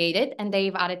have created and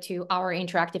they've added to our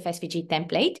interactive SVG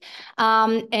template.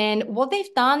 And what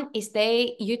they've done is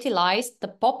they utilized the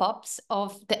pop-ups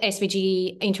of the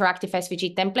SVG, interactive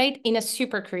SVG template in a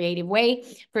super creative way.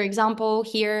 For example,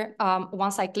 here,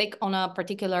 once I click on a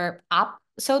particular app,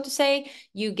 so to say,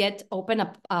 you get open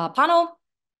a panel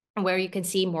where you can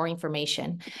see more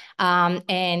information.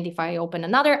 And if I open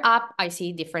another app, I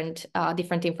see different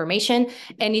information.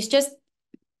 And it's just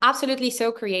absolutely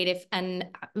so creative and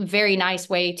very nice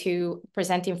way to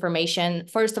present information.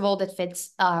 First of all, that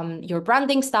fits your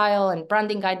branding style and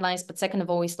branding guidelines, but second of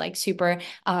all, is like super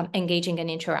engaging and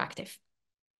interactive.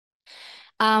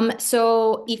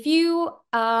 So if you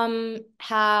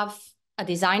have a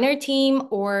designer team,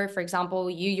 or for example,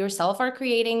 you yourself are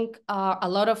creating a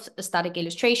lot of static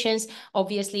illustrations,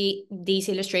 obviously these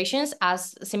illustrations,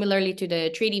 as similarly to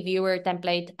the 3D viewer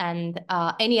template and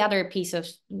any other piece of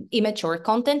image or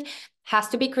content, has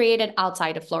to be created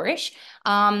outside of Flourish.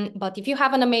 But if you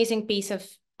have an amazing piece of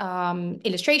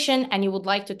illustration and you would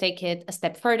like to take it a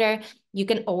step further, you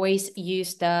can always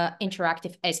use the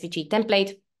interactive SVG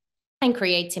template and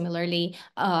create similarly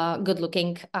good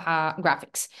looking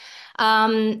graphics.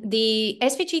 The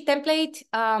SVG template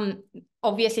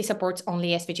obviously supports only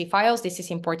SVG files. This is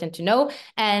important to know.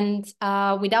 And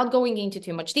without going into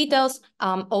too much details,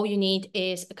 all you need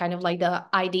is kind of like the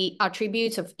ID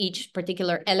attributes of each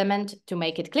particular element to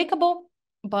make it clickable.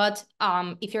 But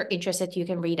if you're interested, you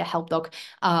can read a help doc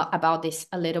about this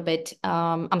a little bit.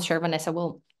 I'm sure Vanessa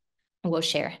will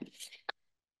share.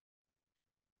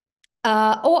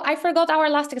 Oh, I forgot our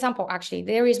last example, actually.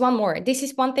 There is one more. This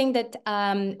is one thing that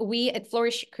we at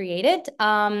Flourish created.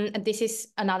 This is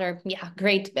another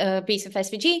great piece of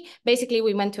SVG. Basically,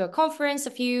 we went to a conference a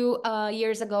few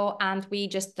years ago, and we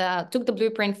just took the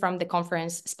blueprint from the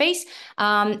conference space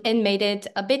and made it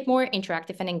a bit more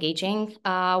interactive and engaging,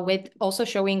 with also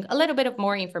showing a little bit of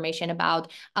more information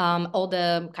about all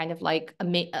the kind of like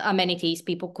amenities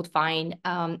people could find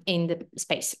in the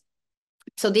space.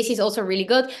 So this is also really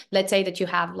good. Let's say that you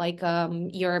have like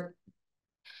you're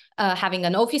having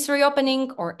an office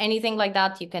reopening or anything like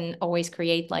that. You can always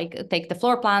create take the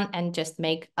floor plan and just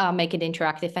make it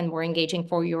interactive and more engaging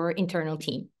for your internal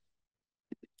team.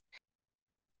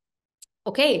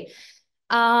 Okay.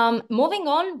 Moving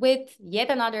on with yet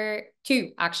another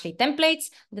two actually templates,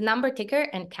 the number ticker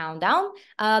and countdown.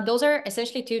 Those are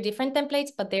essentially two different templates,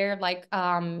 but they're like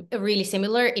really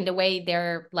similar in the way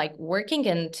they're like working,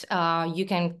 and you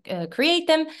can create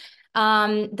them.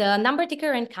 The number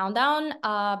ticker and countdown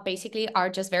basically are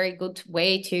just very good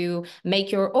way to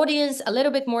make your audience a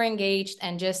little bit more engaged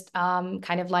and just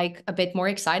kind of like a bit more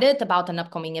excited about an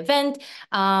upcoming event,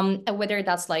 whether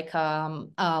that's like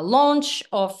a launch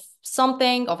of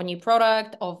something, of a new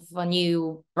product, of a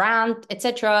new brand,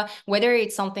 etc. Whether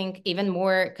it's something even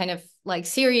more kind of like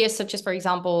serious, such as, for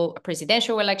example,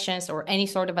 presidential elections or any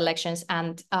sort of elections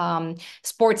and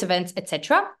sports events,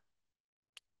 etc.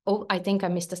 Oh, I think I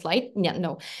missed a slide. Yeah,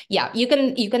 no. Yeah, you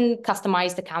can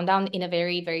customize the countdown in a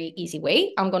very, very easy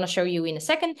way. I'm going to show you in a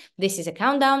second. This is a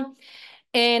countdown.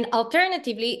 And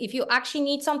alternatively, if you actually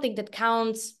need something that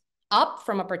counts up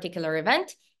from a particular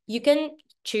event, you can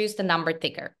choose the number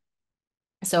ticker.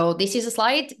 So this is a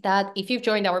slide that if you've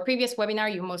joined our previous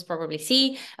webinar, you most probably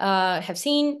have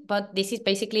seen, but this is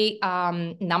basically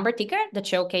number ticker that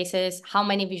showcases how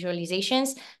many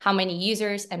visualizations, how many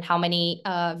users, and how many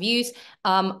views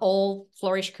all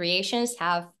Flourish creations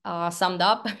have summed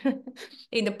up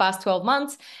in the past 12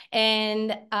 months.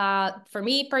 And for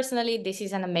me personally, this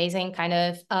is an amazing kind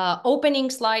of opening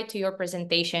slide to your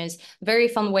presentations. Very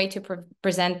fun way to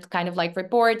present kind of like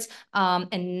reports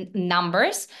and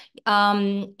numbers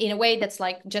in a way that's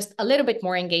like just a little bit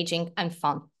more engaging and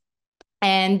fun.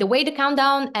 And the way the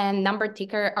countdown and number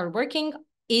ticker are working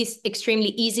is extremely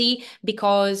easy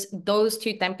because those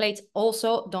two templates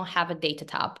also don't have a data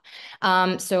tab.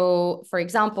 So for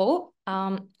example,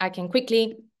 I can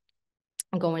quickly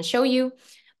go and show you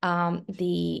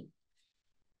the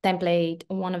template.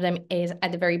 One of them is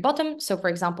at the very bottom. So for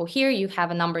example, here you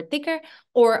have a number ticker,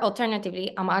 or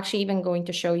alternatively, I'm actually even going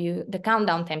to show you the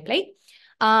countdown template.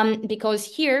 Because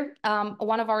here,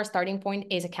 one of our starting point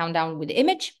is a countdown with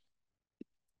image,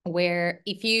 where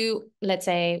if you, let's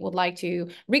say, would like to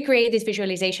recreate this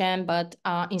visualization, but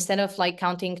instead of like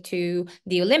counting to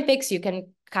the Olympics, you can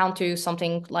count to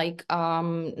something like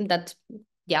that,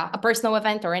 yeah, a personal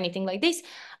event or anything like this.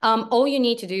 All you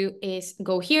need to do is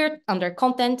go here under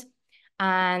content,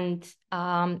 and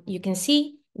you can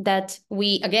see that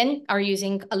we, again, are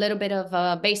using a little bit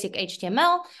of basic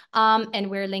HTML, and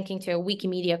we're linking to a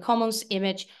Wikimedia Commons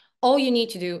image. All you need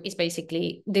to do is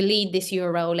basically delete this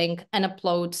URL link and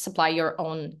supply your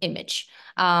own image.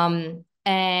 And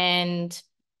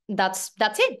that's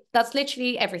it. That's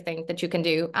literally everything that you can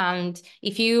do. And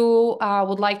if you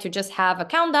would like to just have a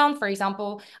countdown, for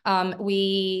example,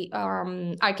 I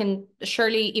can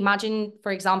surely imagine,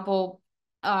 for example,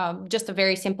 just a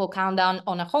very simple countdown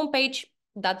on a homepage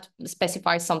that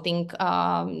specifies something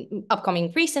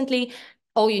upcoming recently.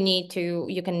 All you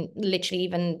can literally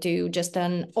even do just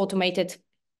an automated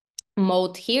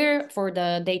mode here for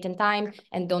the date and time,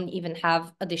 and don't even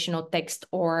have additional text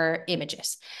or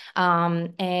images.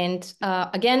 And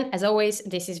again, as always,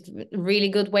 this is a really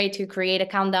good way to create a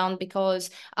countdown because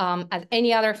as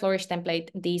any other Flourish template,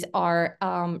 these are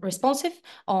responsive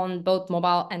on both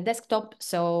mobile and desktop.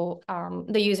 So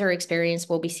the user experience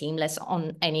will be seamless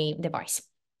on any device.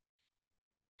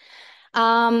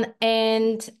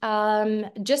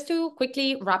 Just to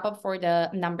quickly wrap up for the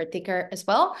number ticker as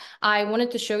well, I wanted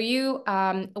to show you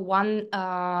one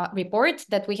report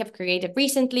that we have created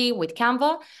recently with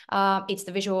Canva. It's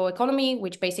the visual economy,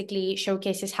 which basically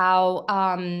showcases how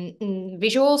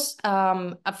visuals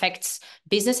affects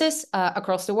businesses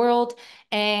across the world.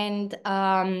 And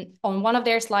on one of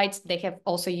their slides, they have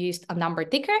also used a number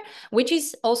ticker, which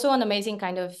is also an amazing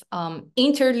kind of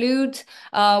interlude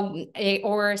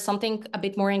or something a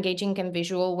bit more engaging and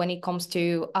visual when it comes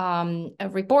to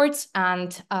reports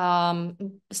and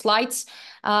slides,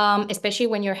 especially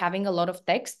when you're having a lot of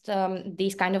text.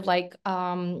 These kind of like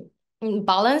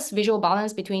visual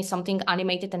balance between something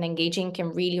animated and engaging can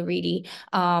really, really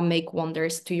make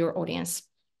wonders to your audience.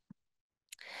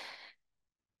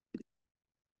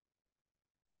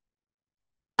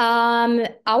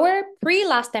 Our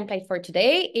pre-last template for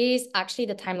today is actually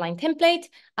the timeline template.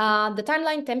 The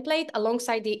timeline template,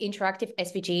 alongside the interactive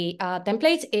SVG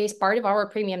templates, is part of our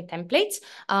premium templates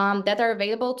that are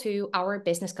available to our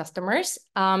business customers.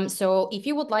 So if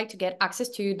you would like to get access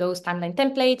to those timeline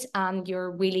templates and you're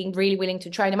really willing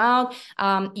to try them out,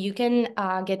 you can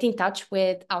get in touch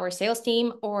with our sales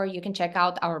team, or you can check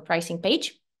out our pricing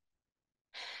page.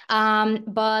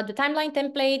 But the timeline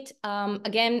template,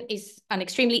 again, is an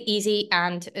extremely easy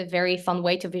and a very fun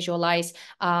way to visualize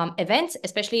events,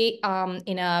 especially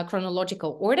in a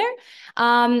chronological order.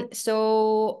 For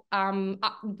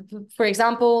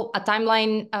example, a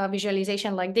timeline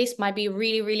visualization like this might be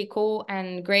really cool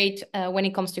and great when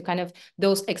it comes to kind of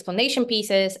those explanation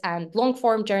pieces and long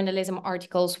form journalism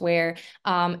articles where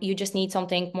you just need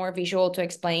something more visual to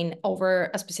explain over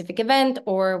a specific event,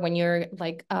 or when you're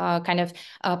like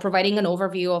providing an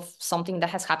overview of something that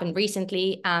has happened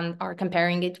recently and are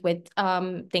comparing it with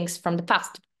things from the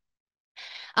past.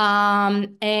 The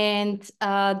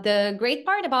great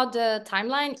part about the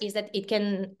timeline is that it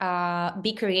can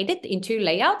be created in two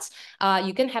layouts.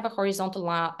 You can have a horizontal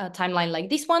timeline like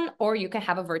this one, or you can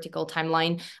have a vertical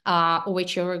timeline,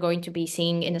 which you're going to be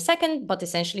seeing in a second. But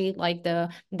essentially, like the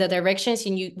directions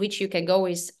in which you can go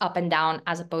is up and down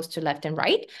as opposed to left and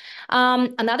right.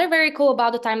 Another very cool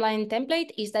about the timeline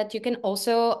template is that you can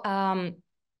also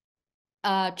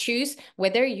choose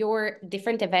whether your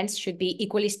different events should be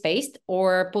equally spaced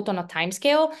or put on a time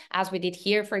scale, as we did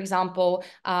here. For example,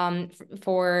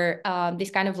 for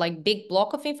this kind of like big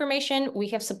block of information, we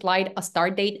have supplied a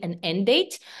start date and end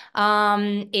date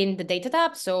in the data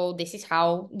tab. So this is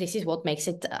what makes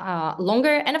it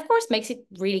longer, and of course makes it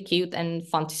really cute and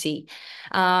fun to see.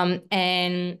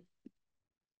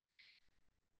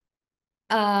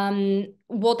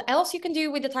 What else you can do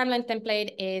with the timeline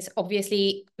template is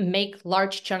obviously make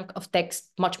large chunk of text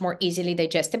much more easily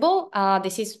digestible.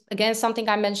 This is, again, something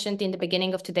I mentioned in the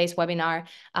beginning of today's webinar,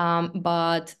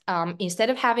 but instead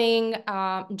of having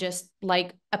just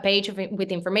like a page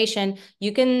with information,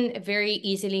 you can very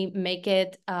easily make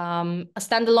it a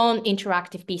standalone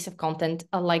interactive piece of content,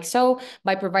 like so,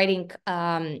 by providing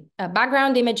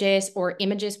background images or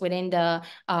images within the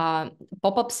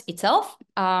pop-ups itself,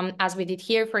 as we did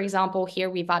here. For example, here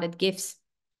we've added GIFs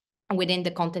within the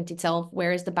content itself,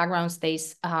 whereas the background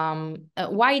stays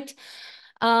white.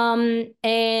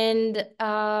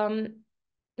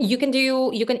 You can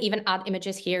even add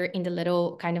images here in the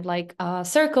little kind of like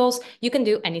circles. You can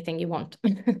do anything you want,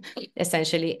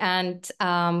 essentially. And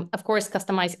of course,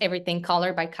 customize everything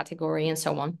color by category and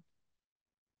so on.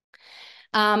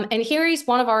 And here is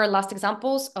one of our last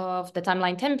examples of the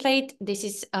timeline template. This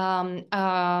is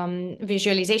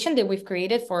visualization that we've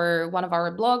created for one of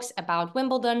our blogs about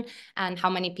Wimbledon and how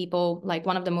many people, like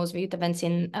one of the most viewed events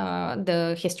in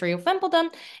the history of Wimbledon.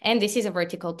 And this is a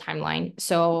vertical timeline.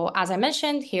 So as I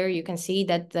mentioned, here you can see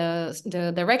that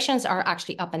the directions are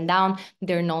actually up and down.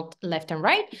 They're not left and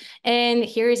right. And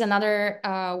here is another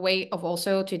way of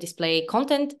also to display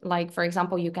content. Like, for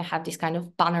example, you can have this kind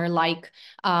of banner-like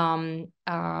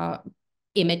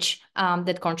image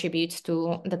that contributes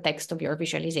to the text of your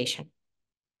visualization.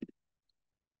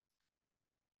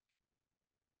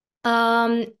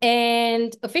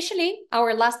 And officially,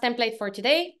 our last template for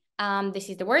today, this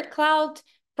is the word cloud.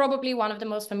 Probably one of the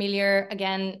most familiar,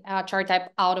 again, chart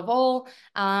type out of all.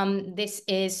 This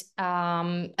is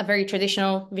a very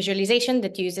traditional visualization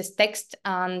that uses text,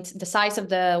 and the size of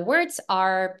the words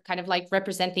are kind of like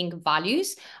representing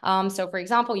values. So for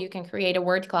example, you can create a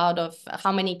word cloud of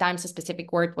how many times a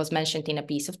specific word was mentioned in a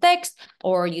piece of text,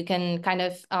 or you can kind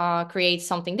of create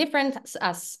something different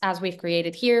as we've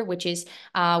created here, which is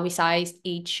we sized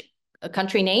each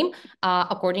country name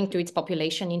according to its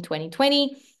population in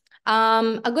 2020.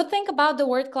 A good thing about the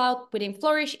word cloud within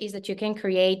Flourish is that you can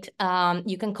create,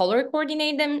 you can color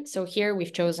coordinate them. So here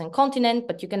we've chosen continent,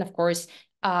 but you can, of course,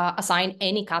 assign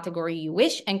any category you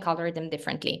wish and color them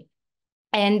differently.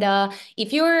 And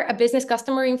if you're a business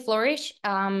customer in Flourish,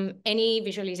 any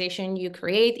visualization you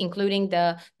create, including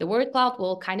the word cloud,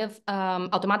 will kind of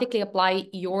automatically apply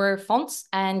your fonts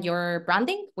and your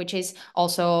branding, which is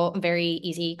also very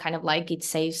easy, kind of like it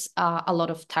saves a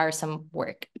lot of tiresome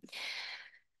work.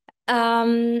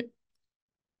 And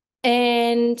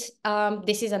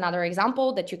this is another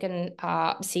example that you can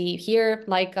see here,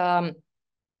 like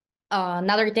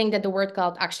another thing that the word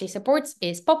cloud actually supports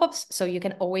is pop-ups. So you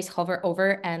can always hover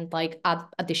over and like add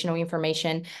additional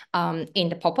information in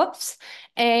the pop-ups.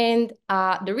 And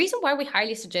the reason why we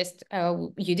highly suggest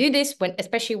you do this,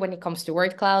 especially when it comes to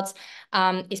word clouds,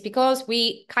 is because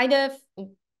we kind of,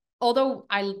 although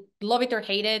I love it or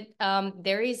hate it,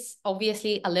 there is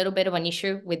obviously a little bit of an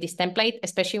issue with this template,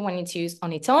 especially when it's used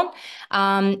on its own.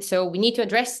 So we need to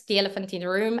address the elephant in the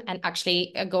room and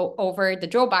actually go over the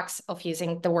drawbacks of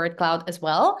using the word cloud as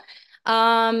well.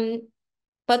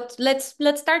 But let's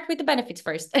start with the benefits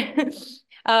first.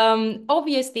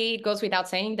 Obviously, it goes without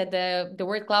saying that the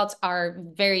word clouds are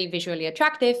very visually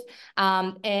attractive,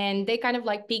 and they kind of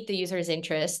like pique the user's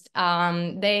interest.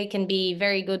 They can be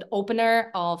very good opener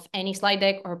of any slide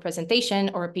deck or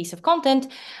presentation or a piece of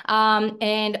content.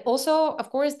 And also, of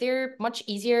course, they're much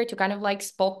easier to kind of like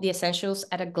spot the essentials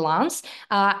at a glance.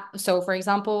 So for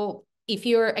example, if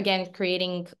you're, again,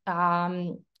 creating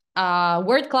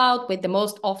word cloud with the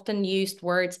most often used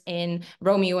words in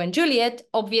Romeo and Juliet,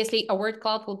 obviously a word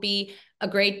cloud will be a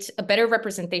better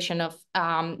representation of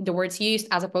the words used,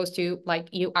 as opposed to like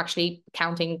you actually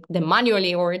counting them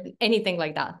manually or anything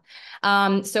like that.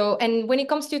 So, and when it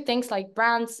comes to things like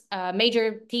brands,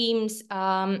 major themes,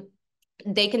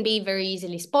 they can be very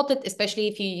easily spotted, especially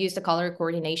if you use the color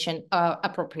coordination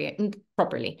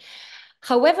properly.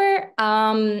 However,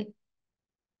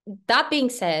 that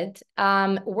being said,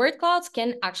 word clouds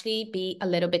can actually be a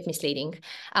little bit misleading.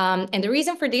 And the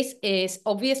reason for this is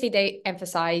obviously they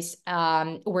emphasize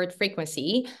word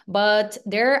frequency, but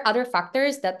there are other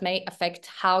factors that may affect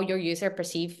how your user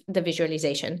perceive the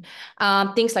visualization.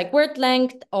 Things like word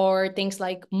length or things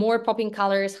like more popping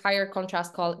colors, higher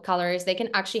contrast colors, they can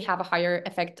actually have a higher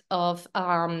effect of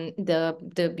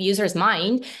the user's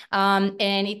mind,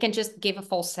 and it can just give a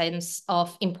false sense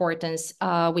of importance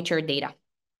with your data.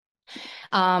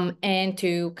 And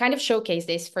to kind of showcase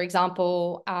this, for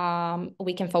example,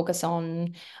 we can focus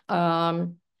on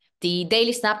the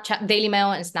Daily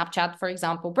Mail and Snapchat, for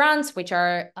example, brands, which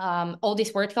are all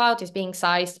this word cloud is being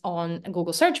sized on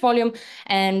Google search volume.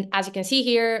 And as you can see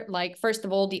here, like, first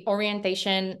of all, the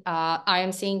orientation, I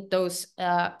am seeing those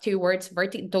two words,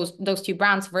 those two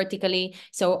brands vertically.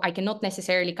 So I cannot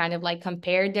necessarily kind of like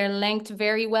compare their length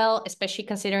very well, especially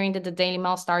considering that the Daily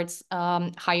Mail starts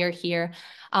higher here.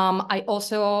 I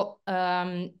also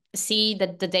see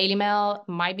that the Daily Mail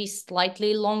might be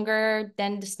slightly longer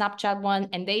than the Snapchat one,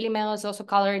 and Daily Mail is also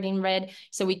colored in red.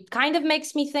 So it kind of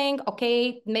makes me think,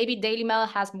 okay, maybe Daily Mail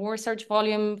has more search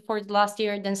volume for the last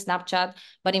year than Snapchat,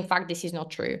 but in fact, this is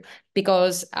not true,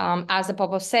 because as the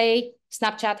pop-ups say,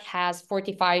 Snapchat has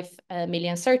 45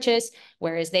 million searches,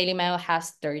 whereas Daily Mail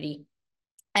has 30.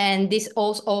 And this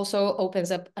also opens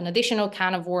up an additional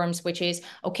can of worms, which is,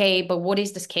 okay, but what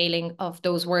is the scaling of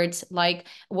those words? Like,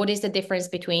 what is the difference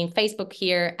between Facebook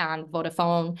here and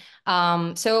Vodafone?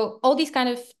 So all these kind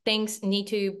of things need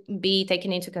to be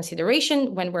taken into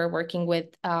consideration when we're working with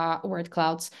word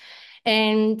clouds.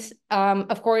 And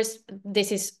of course,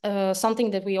 this is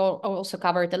something that we also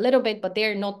covered a little bit, but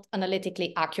they're not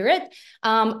analytically accurate.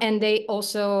 And they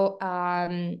also,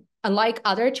 unlike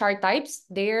other chart types,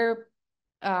 they're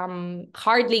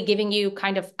hardly giving you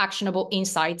kind of actionable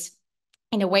insights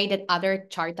in a way that other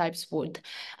chart types would.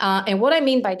 And what I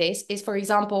mean by this is, for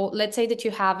example, let's say that you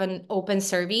have an open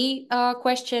survey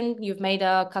question. You've made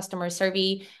a customer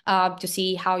survey to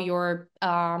see how your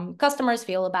customers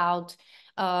feel about,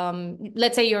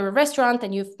 let's say you're a restaurant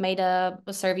and you've made a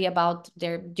survey about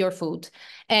your food.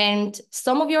 And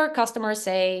some of your customers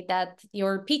say that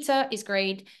your pizza is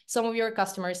great. Some of your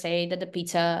customers say that the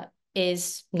pizza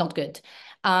is not good.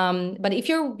 But if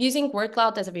you're using word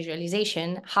cloud as a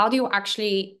visualization, how do you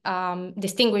actually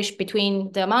distinguish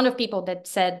between the amount of people that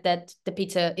said that the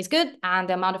pizza is good and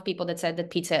the amount of people that said that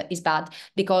pizza is bad?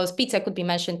 Because pizza could be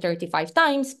mentioned 35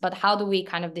 times, but how do we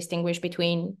kind of distinguish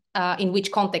between in which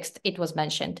context it was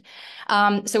mentioned?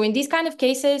 So in these kind of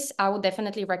cases, I would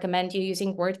definitely recommend you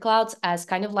using word clouds as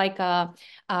kind of like a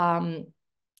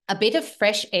a bit of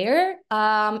fresh air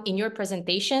in your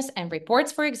presentations and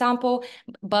reports, for example,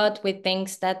 but with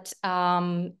things that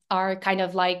are kind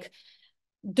of like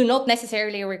do not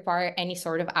necessarily require any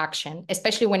sort of action,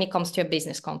 especially when it comes to a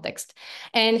business context.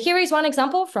 And here is one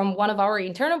example from one of our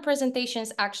internal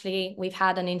presentations. Actually, we've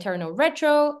had an internal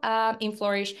retro in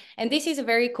Flourish, and this is a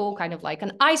very cool kind of like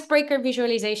an icebreaker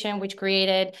visualization, which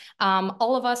created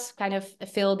all of us kind of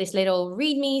fill these little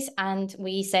readmes, and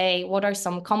we say, what are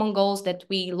some common goals that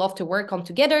we love to work on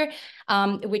together,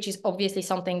 which is obviously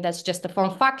something that's just a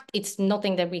fun fact. It's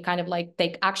nothing that we kind of like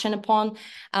take action upon.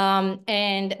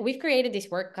 And we've created this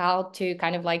workout to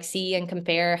kind of like see and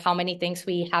compare how many things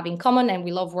we have in common and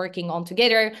we love working on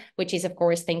together, which is, of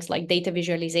course, things like data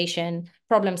visualization,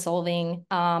 problem solving,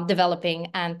 developing,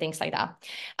 and things like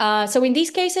that. So in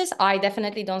these cases, I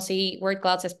definitely don't see word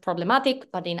clouds as problematic,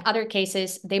 but in other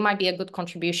cases, they might be a good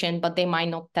contribution, but they might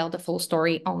not tell the full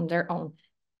story on their own.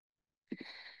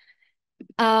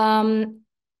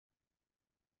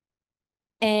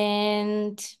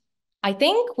 And I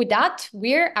think with that,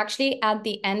 we're actually at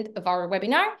the end of our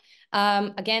webinar.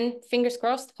 Again, fingers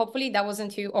crossed, hopefully that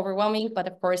wasn't too overwhelming, but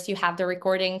of course you have the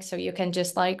recording, so you can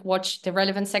just like watch the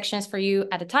relevant sections for you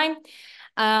at a time.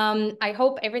 I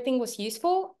hope everything was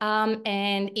useful.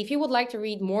 And if you would like to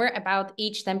read more about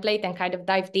each template and kind of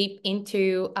dive deep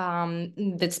into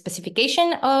the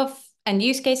specification of and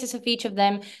use cases of each of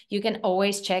them, you can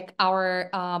always check our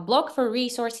blog for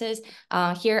resources.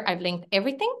 Here I've linked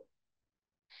everything.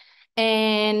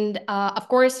 And of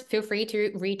course, feel free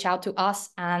to reach out to us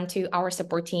and to our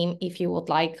support team if you would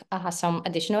like some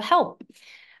additional help.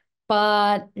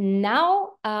 But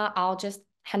now I'll just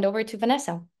hand over to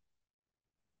Vanessa.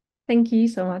 Thank you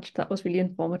so much. That was really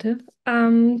informative.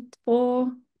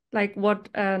 For like what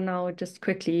now just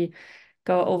quickly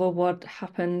go over what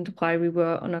happened while we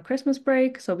were on our Christmas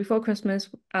break. So before Christmas,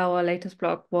 our latest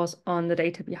blog was on the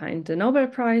data behind the Nobel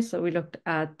Prize. So we looked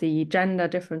at the gender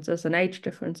differences and age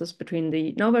differences between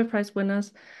the Nobel Prize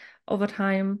winners over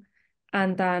time.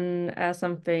 And then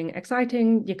something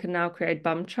exciting, you can now create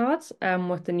bump charts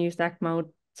with the new stack mode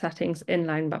settings in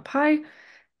line.py.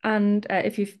 And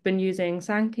if you've been using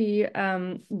Sankey,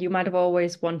 you might have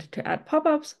always wanted to add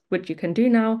pop-ups, which you can do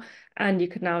now. And you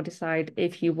can now decide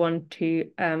if you want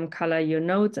to color your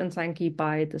nodes in Sankey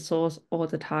by the source or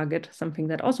the target, something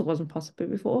that also wasn't possible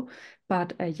before,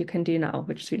 but you can do now,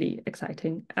 which is really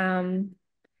exciting.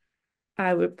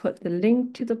 I will put the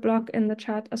link to the blog in the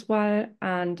chat as well,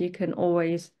 and you can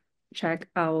always check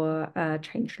our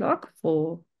changelog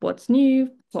for what's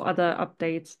new, for other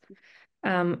updates.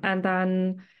 And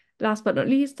then last but not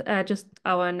least, just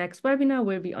our next webinar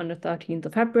will be on the 13th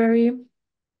of February.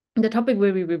 The topic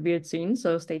will be revealed soon,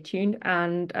 so stay tuned.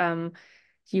 And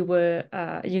you will,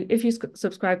 if you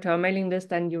subscribe to our mailing list,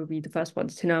 then you'll be the first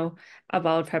ones to know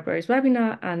about February's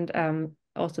webinar, and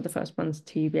also the first ones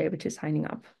to be able to signing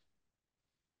up.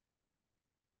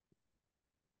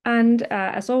 And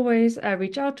as always,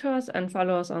 reach out to us and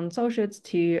follow us on socials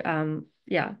to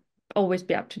always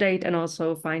be up to date and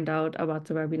also find out about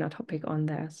the webinar topic on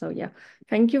there. So yeah,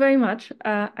 thank you very much.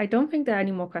 I don't think there are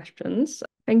any more questions.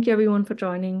 Thank you everyone for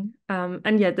joining.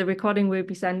 And yeah, the recording will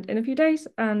be sent in a few days,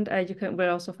 and will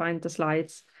also find the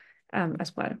slides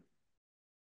as well.